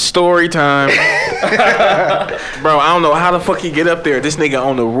time. Story time. Bro, I don't know how the fuck he get up there. This nigga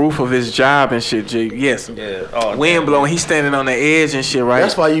on the roof of his job and shit, G. Yes. Yeah. Oh, Wind blowing. He's standing on the edge and shit, right?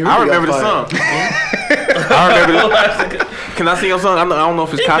 That's why you really I remember the got song. I remember Can I sing your song? I don't know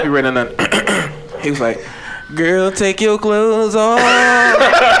if it's copyrighted or not. He was like, girl, take your clothes off.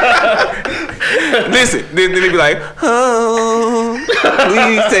 Listen, then he be like, oh,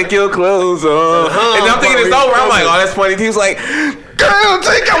 please take your clothes off. And I'm thinking it's over. I'm like, oh, that's funny. He was like, girl,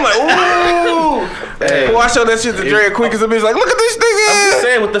 take. I'm like, ooh. Hey. Boy, I showed that shit to Dre quick as a bitch. Like, look at this nigga. I'm just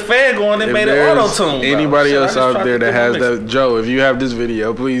saying, with the fan going, it made it auto-tune. Anybody else out there that has that, Joe, if you have this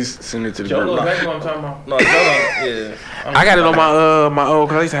video, please send it to the group. That's what I'm talking about. No, yeah. I got it on my old,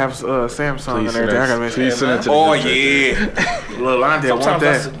 cause I used to have Samsung and everything. I got please send it to the Oh group. Yeah. Lil Londale want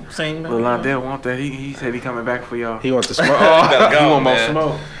that. Sing, Lil Londale want that. He said he coming back for y'all. He wants to smoke. He want more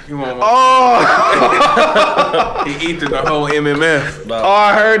smoke. He want more. He eating the whole MMF. No. Oh,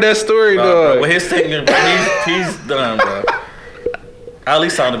 I heard that story, Bro, dog. with his singing, bro, he's done, bro. I at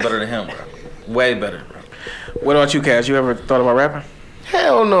least sounded better than him, bro. Way better, bro. What about you, Cash? You ever thought about rapping?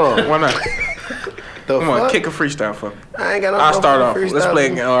 Hell no. Why not? The Come on, fuck? kick a freestyle for me. I ain't got no. I'll start off. freestyle. Let's play a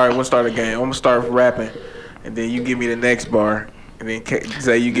game. All right, we'll start a game. I'm gonna start rapping, and then you give me the next bar, and then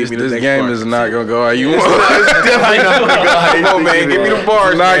say you give me the This next game bar. is not gonna go how you want. It's definitely not gonna go how you Come on, think man. it Give me is. the bars.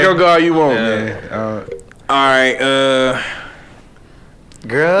 It's not man. gonna go how you want, Yeah. man. All right.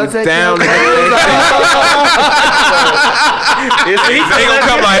 Girl, take Down. your They gonna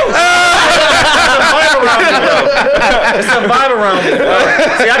come like. It's a vibe around me, bro.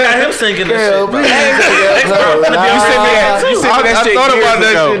 See, I got him singing this shit, bro. You sent me that shit thought years about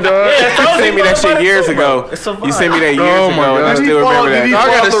that ago. shit, dog. You sent me that shit years ago. It's a vibe. You sent me that years Oh my ago, and I God. still remember that. I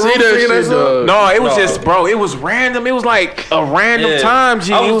gotta see that shit, dog. No, it was just, bro. It was random. It was like a random time.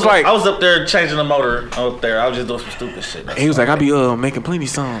 G. He was like, I was up there changing the motor up there. I was just doing some stupid shit. he was like, I be making plenty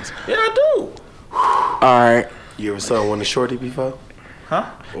songs. Yeah, I do. All right. You ever saw one of Shorty before? Huh?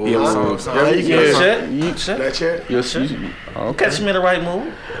 Yeah. Shit. That shit? Yes, Catch me in the right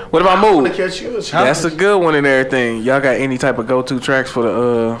mood. What about I'm Mood? gonna catch you. That's a good one and everything. Y'all got any type of go-to tracks for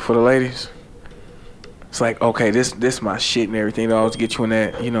the ladies? It's like, okay, this my shit and everything. To always get you in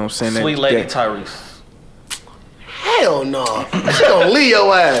that, you know what I'm saying? Sweet that, Lady that- Tyrese. Hell no. She gonna leave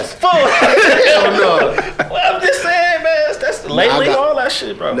your ass. Hell no. Well, I'm just saying, man. That's lately all that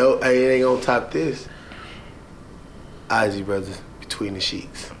shit, bro. No, hey, it ain't gonna top this. Ozzy Brothers, Between the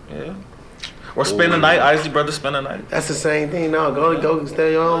Sheets. Yeah. Or spend the night. Isley Brothers spend the night. That's the same thing. No, go stay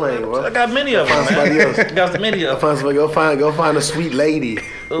in your own lane, bro. I got many of them, Find somebody man. else. I got many of them. Find somebody, go find a sweet lady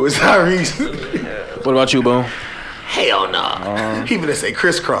with Tyrese. What about you, Boom? Hell no. He gonna say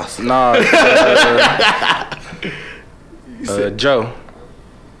crisscross. Nah. Joe.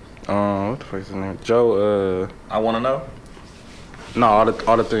 What the fuck is his name? Joe. I want to know. No, all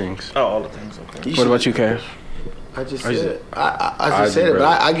the things. Oh, all the things. Okay. What about you, Cash? I just said it. I just said it,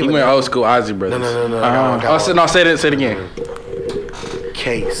 but I give He it. went old school Ozzy Brothers. No. Say it again.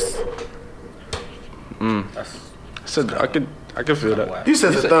 Case. So I could feel that. You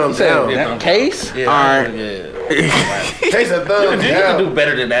said the thumbs down. Yeah, Case? Yeah, Alright. Case a thumbs You down. can do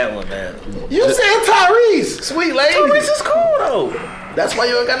better than that one, man. You said Tyrese, sweet lady. Tyrese is cool though. That's why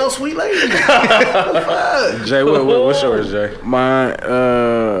you ain't got no sweet lady. Jay, what's yours, Jay? Mine,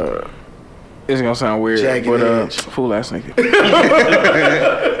 it's gonna sound weird, Jagged but edge. fool ass nigga.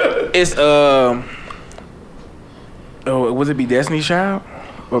 It's would it be Destiny's Child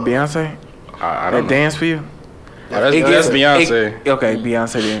or Beyonce? I That don't know. dance for you? That's Beyonce. Okay,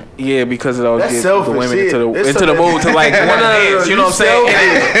 Beyonce then. Yeah, because it all That's gets the selfish women shit. into It's the something- mood to like want to dance. You know what I'm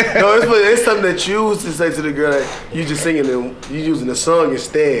saying? No, it's something that you used to say to the girl that you just singing and you using the song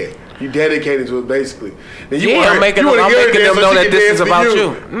instead. You dedicated to it basically. Then you Yeah, want I'm her- making you them, want a I'm girl making to them dance know so she that can this dance is for about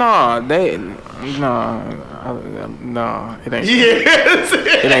you. No, it ain't. Yes.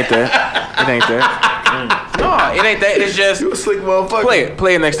 It ain't that. It ain't that. No, it ain't that. It's just You a slick motherfucker.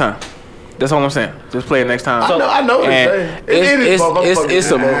 play it next time. That's all I'm saying. Just play it next time. I know what you're And saying. It is both. I'm fucking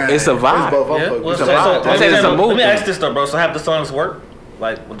it's with a that. it's a vibe. It's both. I'm Yeah. fucking Well, with so, that. I'm saying it's a let me movement. ask this though, bro. So have the songs work?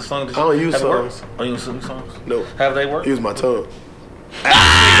 Like with the songs that I don't use have it work? songs. Oh, you use some songs? No. Have they worked? Use my tongue.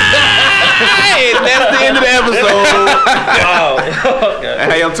 Hey, that's the end of the episode. Oh, okay.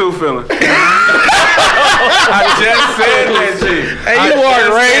 How y'all two feeling? I just said that shit. Hey, you walked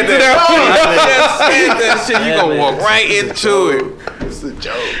right into that. I just said that shit. You gonna walk right into it. It's a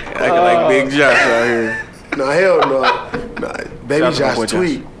joke. Acting like Big Josh out here. No, hell no. Nah, baby Shout out to my boy Josh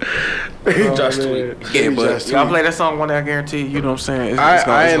tweet. Josh Tweet. Yeah, Baby but Josh y'all tweet. play that song one day, I guarantee you. You know what I'm saying?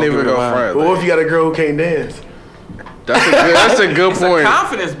 I ain't even gonna front. Well, what if you got a girl who can't dance? That's a good point.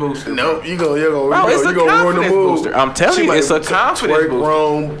 Confidence booster. Nope, you're gonna it's a ruin the confidence mood. booster. I'm telling She you, might it's a confidence twerk booster.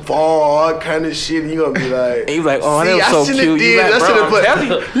 wrong, fall, all kind of shit. And you gonna be like, And you like, oh, see, that was I so shouldn't cute. have You did. like, I bro, should have I'm telling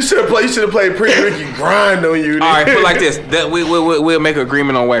played. You should have played Pretty Ricky Grind on you. All right, put it like this. That we'll make an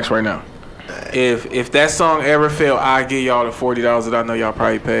agreement on wax right now. If that song ever failed, I give y'all the $40 that I know y'all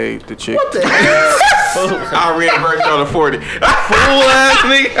probably paid the chick. What the hell? I'll reimburse y'all the 40. Fool ass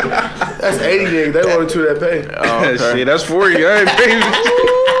nigga. That's 80 niggas. They only two that pay. Oh, okay. Shit, that's 40. I ain't paying.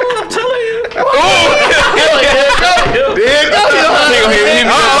 I'm telling you.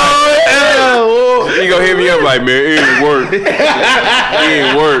 He gonna hit me up like, man, it ain't work. It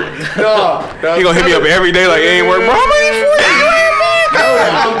ain't work. No, He gonna hit me up every day like, it ain't work. Bro, how many 40 you had,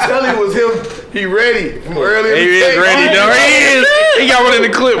 man? I'm telling you, it was him. He ready from earlier. He is ready, though. He is. He got one in the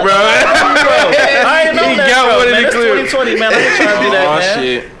clip, bro. I ain't know He that, got bro, one in man. the That's clip. 2020, man. I ain't trying to do that, Oh, man.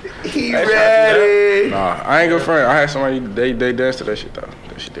 shit. He ready. Nah, I ain't gonna front. I had somebody, they danced to that shit, though.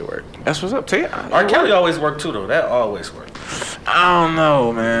 That shit did work. That's what's up, T. R. Kelly always worked too, though. That always worked. I don't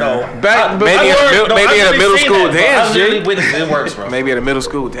know, man. No, Maybe at a middle school dance, G. G. It works, bro. Maybe at a middle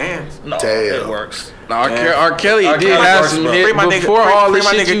school dance. No, Damn. it works. Nah, Yeah. R. Kelly R. did Kelly have works, some bro. hits. Free my nigga, Before all free the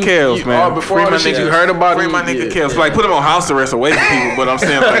my shit nigga you, Kells, man. before Free all my the shit nigga- you heard about Free him, my nigga yeah. Kells. Like, put him on house arrest away from people, but I'm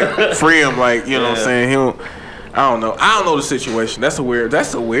saying, like, free him, like, you know what I'm saying? He'll, I don't know the situation. That's a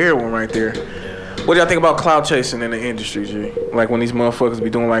weird one right there. What do y'all think about cloud chasing in the industry, G? Like, when these motherfuckers be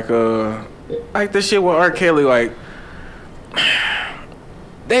doing, like this shit with R. Kelly, like,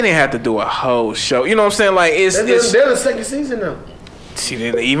 they didn't have to do a whole show. You know what I'm saying? Like, it's They're the second season now. see,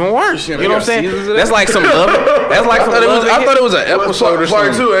 they're even worse. You know what I'm saying? seasons of That's that? like some other. That's like some. I thought it was an episode or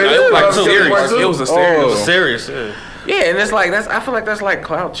Part something. two, ain't It it? was like Part two. series. Part two. It was a It series. was serious, yeah. Yeah, and it's like I feel like that's like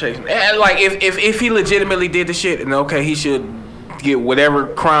cloud chasing. And like if he legitimately did the shit, and okay, he should get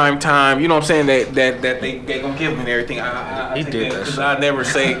whatever crime time. You know what I'm saying? That they gonna give him and everything. I He take did that because shit. I never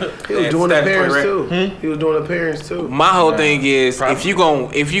say He was doing appearance too. He was doing appearance too. My whole thing is if you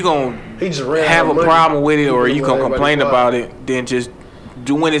gon' He just ran have out a of money. problem with it, or He you let gonna everybody complain fly. about it, then just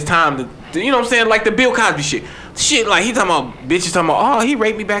do when it's time to you know what I'm saying? Like the Bill Cosby shit. Shit, like he talking about bitches talking about, oh, he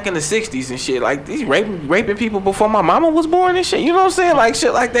raped me back in the 60s and shit. Like he's raping people before my mama was born and shit. You know what I'm saying? Like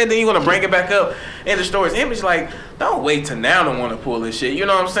shit like that. Then you gonna bring it back up in the story's image. Like, don't wait till now to want to pull this shit. You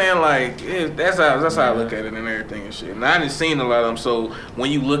know what I'm saying? Like that's how I look at it and everything and shit. And I didn't seen a lot of them. So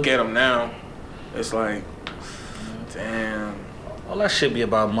when you look at them now, it's like, damn. All that shit be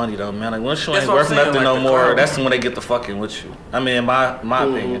about money though, man. Like once you That's ain't what I'm worth saying, nothing like no the more, karma. that's when they get to fucking with you. I mean, in my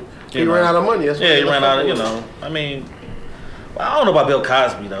opinion. He ran out of money. That's Yeah, he ran out of, you know. I mean, I don't know about Bill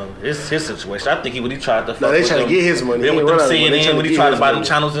Cosby though. It's his situation. I think when he tried to fuck they with trying them, to get his money. Then with them CNN, when he tried to buy them money.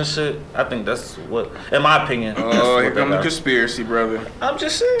 channels and shit, I think that's what, in my opinion. Oh, here come the conspiracy, brother. I'm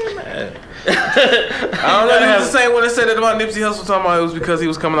just saying, man. I don't know. It was the same when they said it about Nipsey Hussle. Talking about it was because he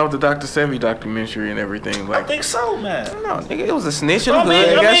was coming out with the Dr. Sebi documentary and everything. Like, I think so, man. no, nigga, it was a snitch in the I mean,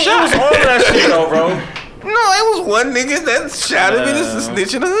 hood and got shot. it was all of that shit though, bro. No, it was one nigga that shot him and it's a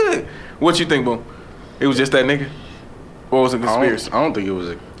snitch in the hood. What you think, Boom? It was just that nigga? Or was it a conspiracy? I don't think it was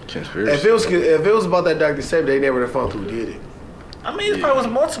a conspiracy. If it was about that Dr. Sebi, they never found who did it. I mean, it probably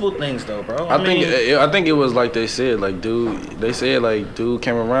was multiple things though, bro. I think it was like they said, like dude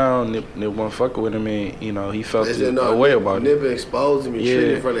came around, Nip wasn't fucking with him, and you know he felt a way about Nip it. exposed him and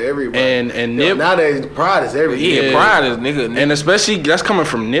shit in front of everybody. And Nip nowadays pride is everything. Yeah, pride is nigga. And especially that's coming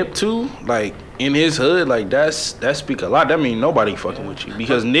from Nip too, like in his hood, like that speak a lot. That mean nobody fucking with you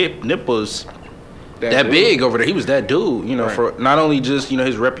because Nip was that big over there. He was that dude, you know, for not only just, you know,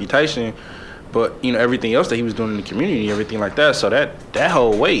 his reputation, but, you know, everything else that he was doing in the community, everything like that. So that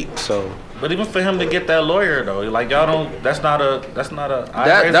whole weight. So. But even for him to get that lawyer though, like y'all don't. That's not a.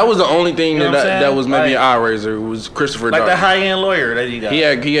 That was the only thing that was maybe an eye raiser. Was Christopher like Darden. that high end lawyer that he got. He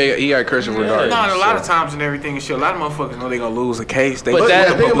had Christopher Darden. No, a lot of times and everything and shit. A lot of motherfuckers know they gonna lose a case. They But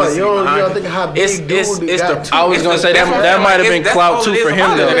that think about it, you don't think how big I was gonna say that might have been clout too for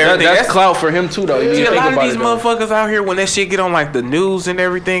him though. That's clout for him too though. See, a lot of these motherfuckers out here when that shit get on like the news and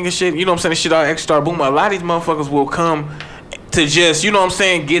everything and shit. You know what I'm saying? The shit all extra boom. A lot of these motherfuckers will come to just, you know what I'm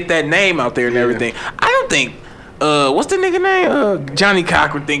saying, get that name out there and everything. I don't think, what's the nigga name? Johnny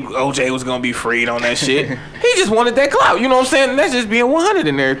Cochran think OJ was gonna be freed on that shit. He just wanted that clout, you know what I'm saying? And that's just being 100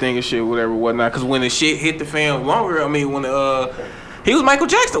 and everything and shit, whatever, whatnot. Cause when the shit hit the fan longer, I mean, when he was Michael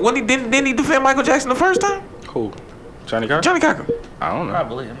Jackson. When didn't he defend Michael Jackson the first time? Who? Johnny Cochran? Johnny Cochran. I don't know. I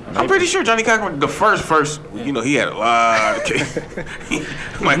believe him. I'm pretty sure Johnny Cochran, the first, you know, he had a lot of cases.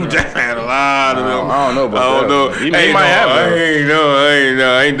 Michael Jackson had a lot of them. I don't know about I don't know. He might have.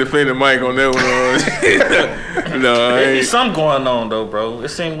 I ain't defending Mike on that one. No, There be something going on though, bro. It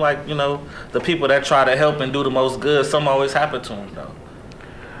seems like, you know, the people that try to help and do the most good, something always happen to them though.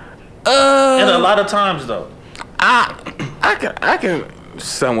 And a lot of times though. I can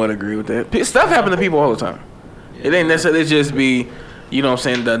somewhat agree with that. Stuff happen to people all the time. It ain't necessarily just be, you know what I'm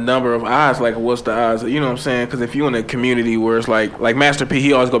saying, the number of odds, like what's the odds, you know what I'm saying? Because if you in a community where it's like Master P,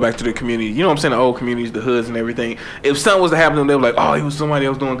 he always go back to the community, you know what I'm saying, the old communities, the hoods and everything. If something was to happen to them, they were like, oh, he was somebody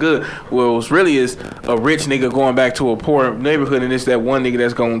else doing good. Well, what's really is a rich nigga going back to a poor neighborhood, and it's that one nigga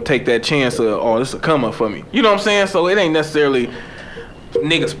that's going to take that chance of, oh, this will come up for me. You know what I'm saying? So it ain't necessarily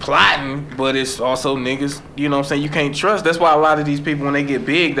niggas plotting, but it's also niggas, you know what I'm saying, you can't trust. That's why a lot of these people, when they get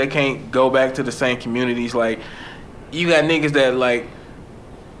big, they can't go back to the same communities. Like, you got niggas that like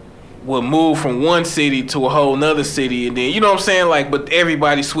will move from one city to a whole nother city, and then, you know what I'm saying, like, but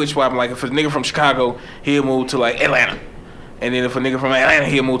everybody switch swapping. Like, if a nigga from Chicago, he'll move to like Atlanta, and then if a nigga from Atlanta,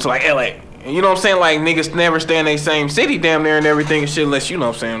 he'll move to like LA. And you know what I'm saying, like, niggas never stay in the same city damn near and everything and shit, unless, you know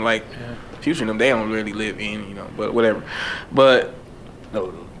what I'm saying, like, Future and them, they don't really live in, you know, but whatever. But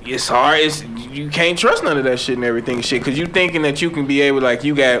it's hard. You can't trust none of that shit and everything and shit, because you thinking that you can be able, like,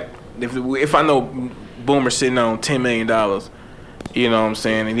 you got, if I know Boomer sitting on $10 million, you know what I'm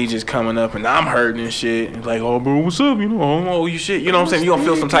saying, and he just coming up and I'm hurting and shit, and like, oh bro, what's up, you know, I don't owe you shit, you know what I'm saying, you gonna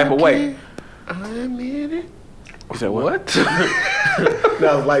feel some type of way. I admit it. You said what? That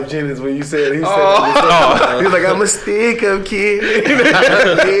was Life Jennings when you said it. He said he was like, I'm a stick up kid.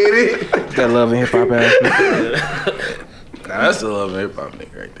 I admit it. That Love and Hip Hop ass. Nah, that's the Love and Hip Hop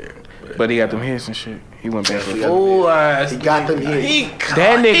nigga right there. But he got them hits and shit. He went back for He got them hits.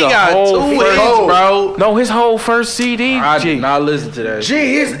 that nigga got whole two first, hits, bro. No, his whole first CD. I did not listen to that.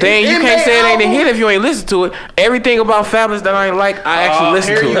 Gee, Then you can't say it ain't a hit if you ain't listen to it. Everything about Fabulous that I ain't like, I actually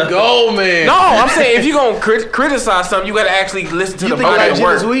listen to it. Here you go, man. No, I'm saying if you gonna criticize something, you gotta actually listen to the think body Life of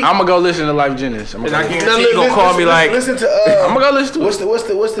work. Jennings weak? I'm gonna go listen to Life Jennings. And I guarantee you gonna call me like, Listen to I'm gonna go listen to it. what's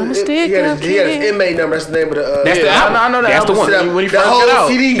the I'm a stick he had up his kid. inmate number. That's the name of the that's the album. I know that That's the album. one. When he the first whole got out.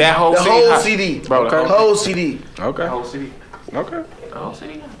 CD. That whole the CD. whole CD. Bro, The whole CD. Okay. whole CD. Okay. The whole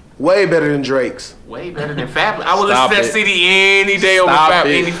CD. Way better than Drake's. Way better than Fabulous. I would listen Stop to that it. CD any day over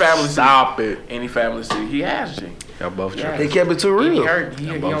any Fabulous. Stop it. Any Fabulous CD. He has G. Y'all both Yeah. He kept it too He real. hurt. He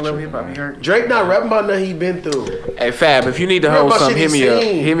don't love hip hop. He hurt. Drake not rapping about nothing he been through. Hey Fab, if you need to Remember hold my something, shit hit he me up.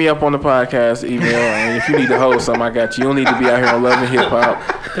 seen. Hit me up on the podcast email. And if you need to hold something, I got you. You don't need to be out here on Love and Hip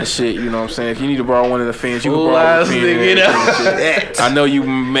Hop and shit. You know what I'm saying? If you need to borrow one of the fans, you can borrow the fan. I know you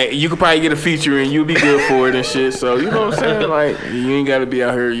could probably get a feature and you'll be good for it and shit. So you know what I'm saying? Like, you ain't got to be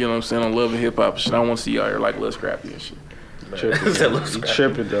out here. You know what I'm saying, on Love and Hip Hop and shit. I want to see you out here like Lil Scrappy and shit. Tripping,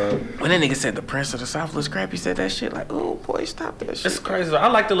 tripping, dog. When that nigga said the Prince of the South, Lil Scrappy said that shit, like, oh boy, stop that shit. It's crazy. I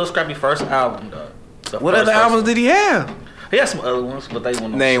like the Lil Scrappy first album, though. What other albums did he have? He had some other ones, but they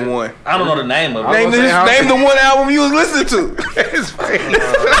went on Name shit. one. I don't know the name of it. Name the one album you was listening to. His face.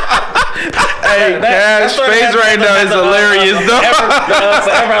 Hey, Cash face right now is hilarious, though.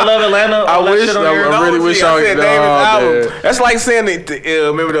 Forever I Love Atlanta. I really wish I was album. That's like saying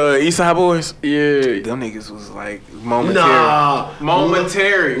remember the East Side Boys? Yeah. Them niggas was like momentary. Nah,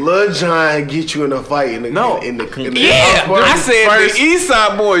 momentary. Lil Jon get you in a fight in the yeah. I said the East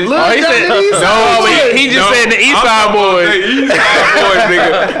Side Boys. He said he just said the East Side Boys. East Side Boys,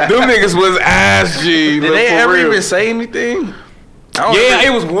 nigga. Them niggas was ass G. Did they ever even say anything? Yeah,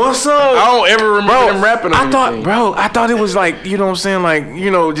 it was one song. I don't ever remember them rapping on anything. I thought it was like, you know what I'm saying, like,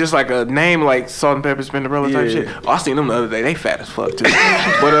 you know, just like a name like Salt and Pepper Spinderella type shit. Oh, I seen them the other day. They fat as fuck too.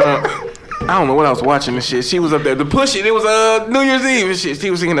 But I don't know what I was watching and shit. She was up there to push it. It was New Year's Eve and shit.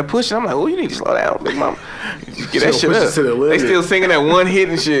 She was singing the push it. I'm like, oh, you need to slow down, big mama. Get that shit up. They still singing that one hit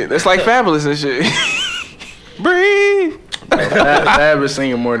and shit. That's like Fabulous and shit. Breathe. Fab is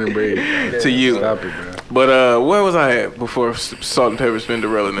singing more than Breathe. To you. Stop it, bro. But where was I at before Salt and Pepper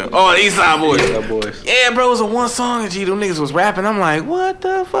Spinderella now? Oh, East Side Boys. Yeah, bro, it was a one song and G, them niggas was rapping. I'm like, what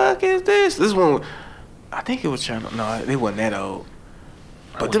the fuck is this? This one, I think it was Channel. No, they wasn't that old.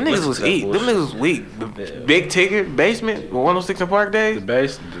 But them niggas was eat. Them niggas was weak. The Big Ticket, Basement, 106 and Park days. The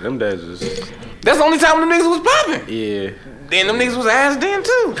bass, them days was. That's the only time them niggas was popping. Yeah. Then them niggas was ass then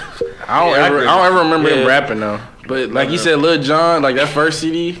too. I don't ever remember him rapping though. But like you said, Lil Jon, like that first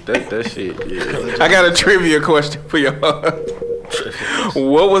CD, that shit. Yeah. I got a trivia question for y'all.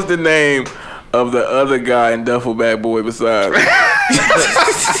 What was the name of the other guy in Duffel Bag Boy besides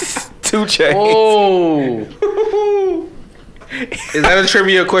 2 Chainz? Oh. Is that a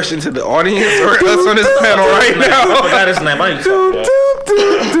trivia question to the audience or us on this panel right now? I forgot his name.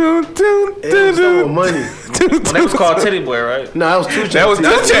 Money. That was called Teddy Boy, right? No, that was 2 Chainz. That was 2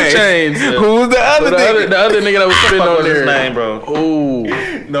 Chainz. Yeah. Who was the other nigga? The other nigga that was sitting on there. His name, bro. Oh.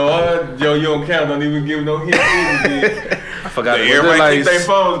 No, yo, you don't count. Don't even give no hint. I forgot. Everybody keep their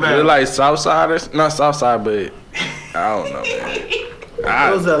phones down. They're like Southsiders, not Southside, but I don't know, man.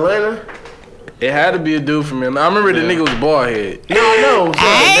 That was Atlanta. It had to be a dude from him. I remember the nigga was bald head. No.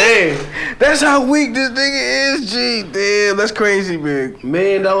 That's how weak this nigga is, G. Damn, that's crazy, big. $1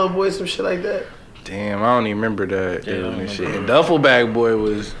 Million Boy, some shit like that. Damn, I don't even remember that. Yeah, shit. And Duffel Bag Boy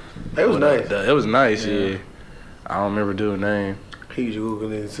was. It was nice. It was nice, yeah. I don't remember doing name. He was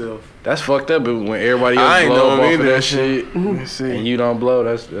googling himself. That's fucked up. But when everybody else blow up off of that shit, and you don't blow,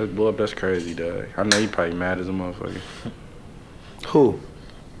 that's blow up. That's crazy, dog. I know you probably mad as a motherfucker. Who?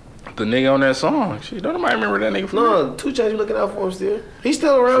 The nigga on that song. Shit, don't nobody remember that nigga from No, 2 Chainz, you looking out for him still. He's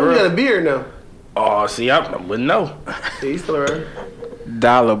still around. He got a beard now. Oh, see, I wouldn't know. Yeah, he's still around.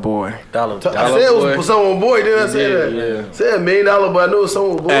 Dollar Boy. Dollar I said it was someone boy, didn't I say that? Yeah. I said $1 Million, but I know it was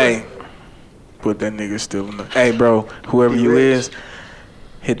someone boy. Hey, put that nigga still in the. Hey, bro, whoever you is,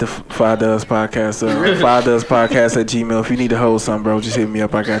 hit the 5 Does Podcast up. 5 Does Podcast at Gmail. If you need to hold something, bro, just hit me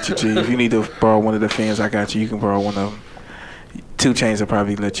up. I got you, G. If you need to borrow one of the fans, I got you. You can borrow one of them. 2 Chainz will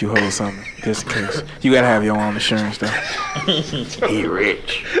probably let you hold something, just in case. You gotta have your own insurance, though. He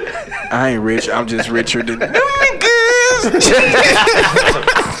rich. I ain't rich. I'm just richer than them niggas.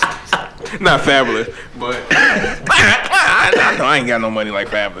 Not Fabulous, but I know I ain't got no money like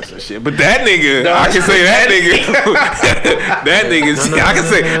Fabulous and shit. But that nigga, I can say that nigga. That nigga,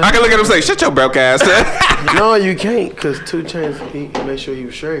 I can look at him and say, shut your broke ass up. No, you can't, because 2 Chainz, he made sure he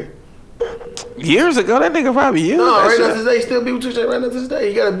was straight. Years ago, that nigga probably used No, that right shit. now today, still be with 2 Chainz right now to this day.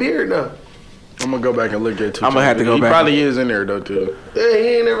 He got a beard now. I'm gonna go back and look at 2 Chainz. I'm gonna have to go he back. He probably is in there though too. Yeah,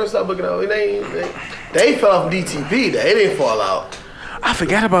 he ain't never stopped looking out. They fell off DTP. They didn't fall out. I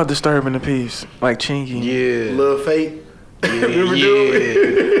forgot about Disturbing the Peace, like Chingy. Yeah. Lil Fate. Remember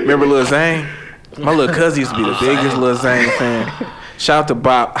dude? Remember Lil Zane? My little cousin used to be the biggest Lil Zane fan. Shout out to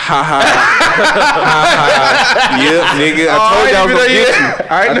Bob. Ha ha. Yep, nigga. I told y'all I was gonna get you.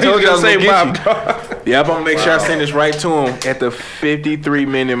 I told you I was gonna get you. Yep, I'm gonna make sure I send this right to him at the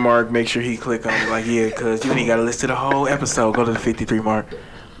 53-minute mark. Make sure he click on it. Like, yeah, cuz you ain't gotta listen to the whole episode. Go to the 53 mark.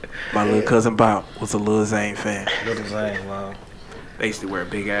 My little cousin Bob was a Lil Zane fan. Lil Zane, wow. They used to wear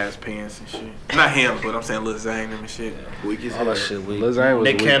big ass pants and shit. Not him, but I'm saying Lil Zane and shit. All that shit weak. Lil Zane was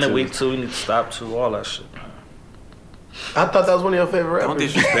Nick Cannon too. weak too. We need to stop too. All that shit. I thought that was one of your favorite Don't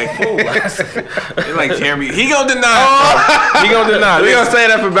rappers. disrespect fool. It's like Jeremy. He gonna deny it. He gonna deny it. We gonna say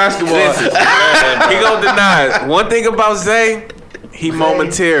that for basketball. He gonna deny it. One thing about Zay, he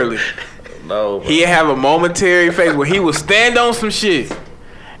momentarily. No. He have a momentary phase where he will stand on some shit.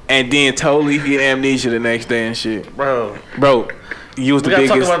 and then totally get amnesia the next day and shit. Bro, You was the we gotta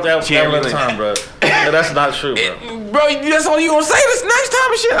biggest. talk about that Jeremy another Lin. time, bro. Yeah, that's not true, bro. Bro, that's all you gonna say this next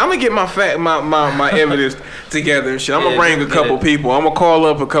time and shit. I'm gonna get my evidence together and shit. I'm gonna bring a couple people. I'm gonna call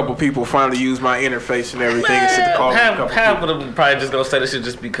up a couple people, finally use my interface and everything and shit to call up a couple Half people. of them probably just gonna say this shit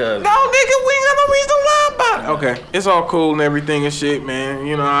just because. No, nigga, we ain't got no reason to lie about it. Okay, it's all cool and everything and shit, man.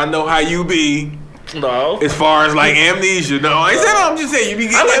 You know, I know how you be No. as far as like amnesia. No, I said I'm just saying you be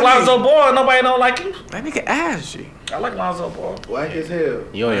I getting like amnesia. Lonzo Ball. Nobody don't like him. That nigga ass G. I like Lonzo Ball. Whack as hell.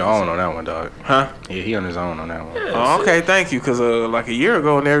 You on your own on that one, dog. Huh? Yeah, he on his own on that one. Oh, okay, thank you. Cause like a year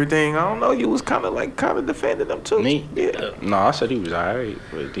ago and everything, I don't know, you was kind of defending them too. Me? Yeah. No, I said he was alright,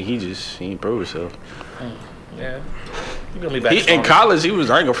 but he ain't proved himself. Yeah. You gonna be back In strong. college, he was.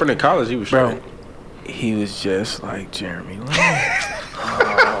 I ain't gonna front in college. He was Bro, straight. he was just like Jeremy Lin.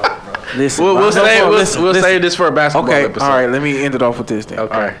 Listen, We'll Lonzo Ball, save this for a basketball Okay, episode. all right. Let me end it off with this then.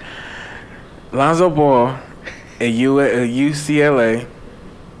 Okay. All right. Lonzo Ball at UCLA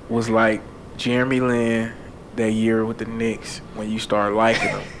was like Jeremy Lin that year with the Knicks when you started liking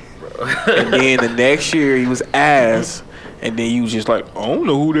him. And then the next year he was ass, and then you was just like, I don't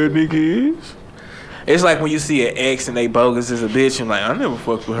know who that nigga is. It's like when you see an ex and they bogus as a bitch and like, I never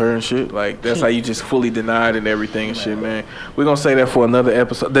fucked with her and shit. Like, that's how you just fully denied and everything and shit, man. We're going to say that for another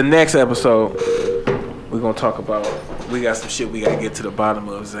episode. The next episode, we're going to talk about, we got some shit we got to get to the bottom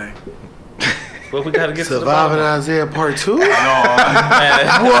of, Zay. But we gotta get to the Surviving bottom. Isaiah Part 2? Man.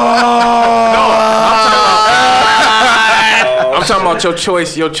 I'm talking about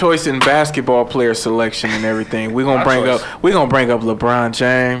your choice in basketball player selection and everything. We're going to bring up LeBron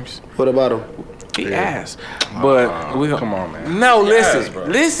James. What about him? He ass. But we gonna, come on, man. No, listen. ass, bro.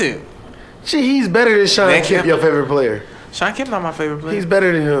 Listen. Shit, he's better than Sean Thank Kemp, you. your favorite player. Sean Kemp not my favorite player. He's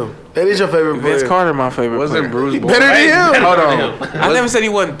better than him. That is your favorite Vince player. Carter my favorite Wasn't player. Bruce He Bowen? better than him. Hold on. I never said he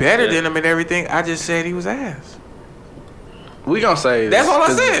wasn't better than him and everything. I just said he was ass. We gonna say That's this, all I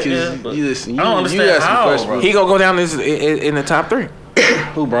 'cause- said. 'cause Yeah, but you listen. I don't understand asked some how, questions. bro. He gonna go down in the top 3.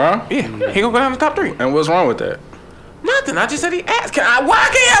 Who, Bron? Yeah, he gonna go down in the top 3. And what's wrong with that? Nothing. I just said he ass. Why I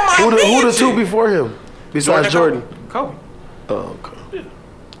can't have my Who the opinion? two before him? Besides Jordan. Kobe. Oh, okay.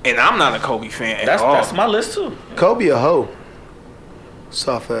 And I'm not a Kobe fan at all. That's my list too. Kobe a hoe.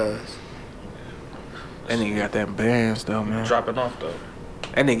 Soft ass. That nigga got them bands though, man. Dropping off though.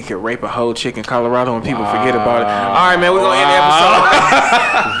 That nigga could rape a whole chick in Colorado and people forget about it. All right, man, we're going to end the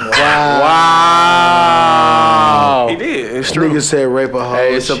episode. Wow. He did. It's This true. nigga said rape a hoe.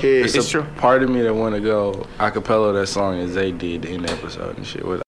 Hey, it's shit. a It's true. part of me that want to go acapella that song as they did in the episode and shit.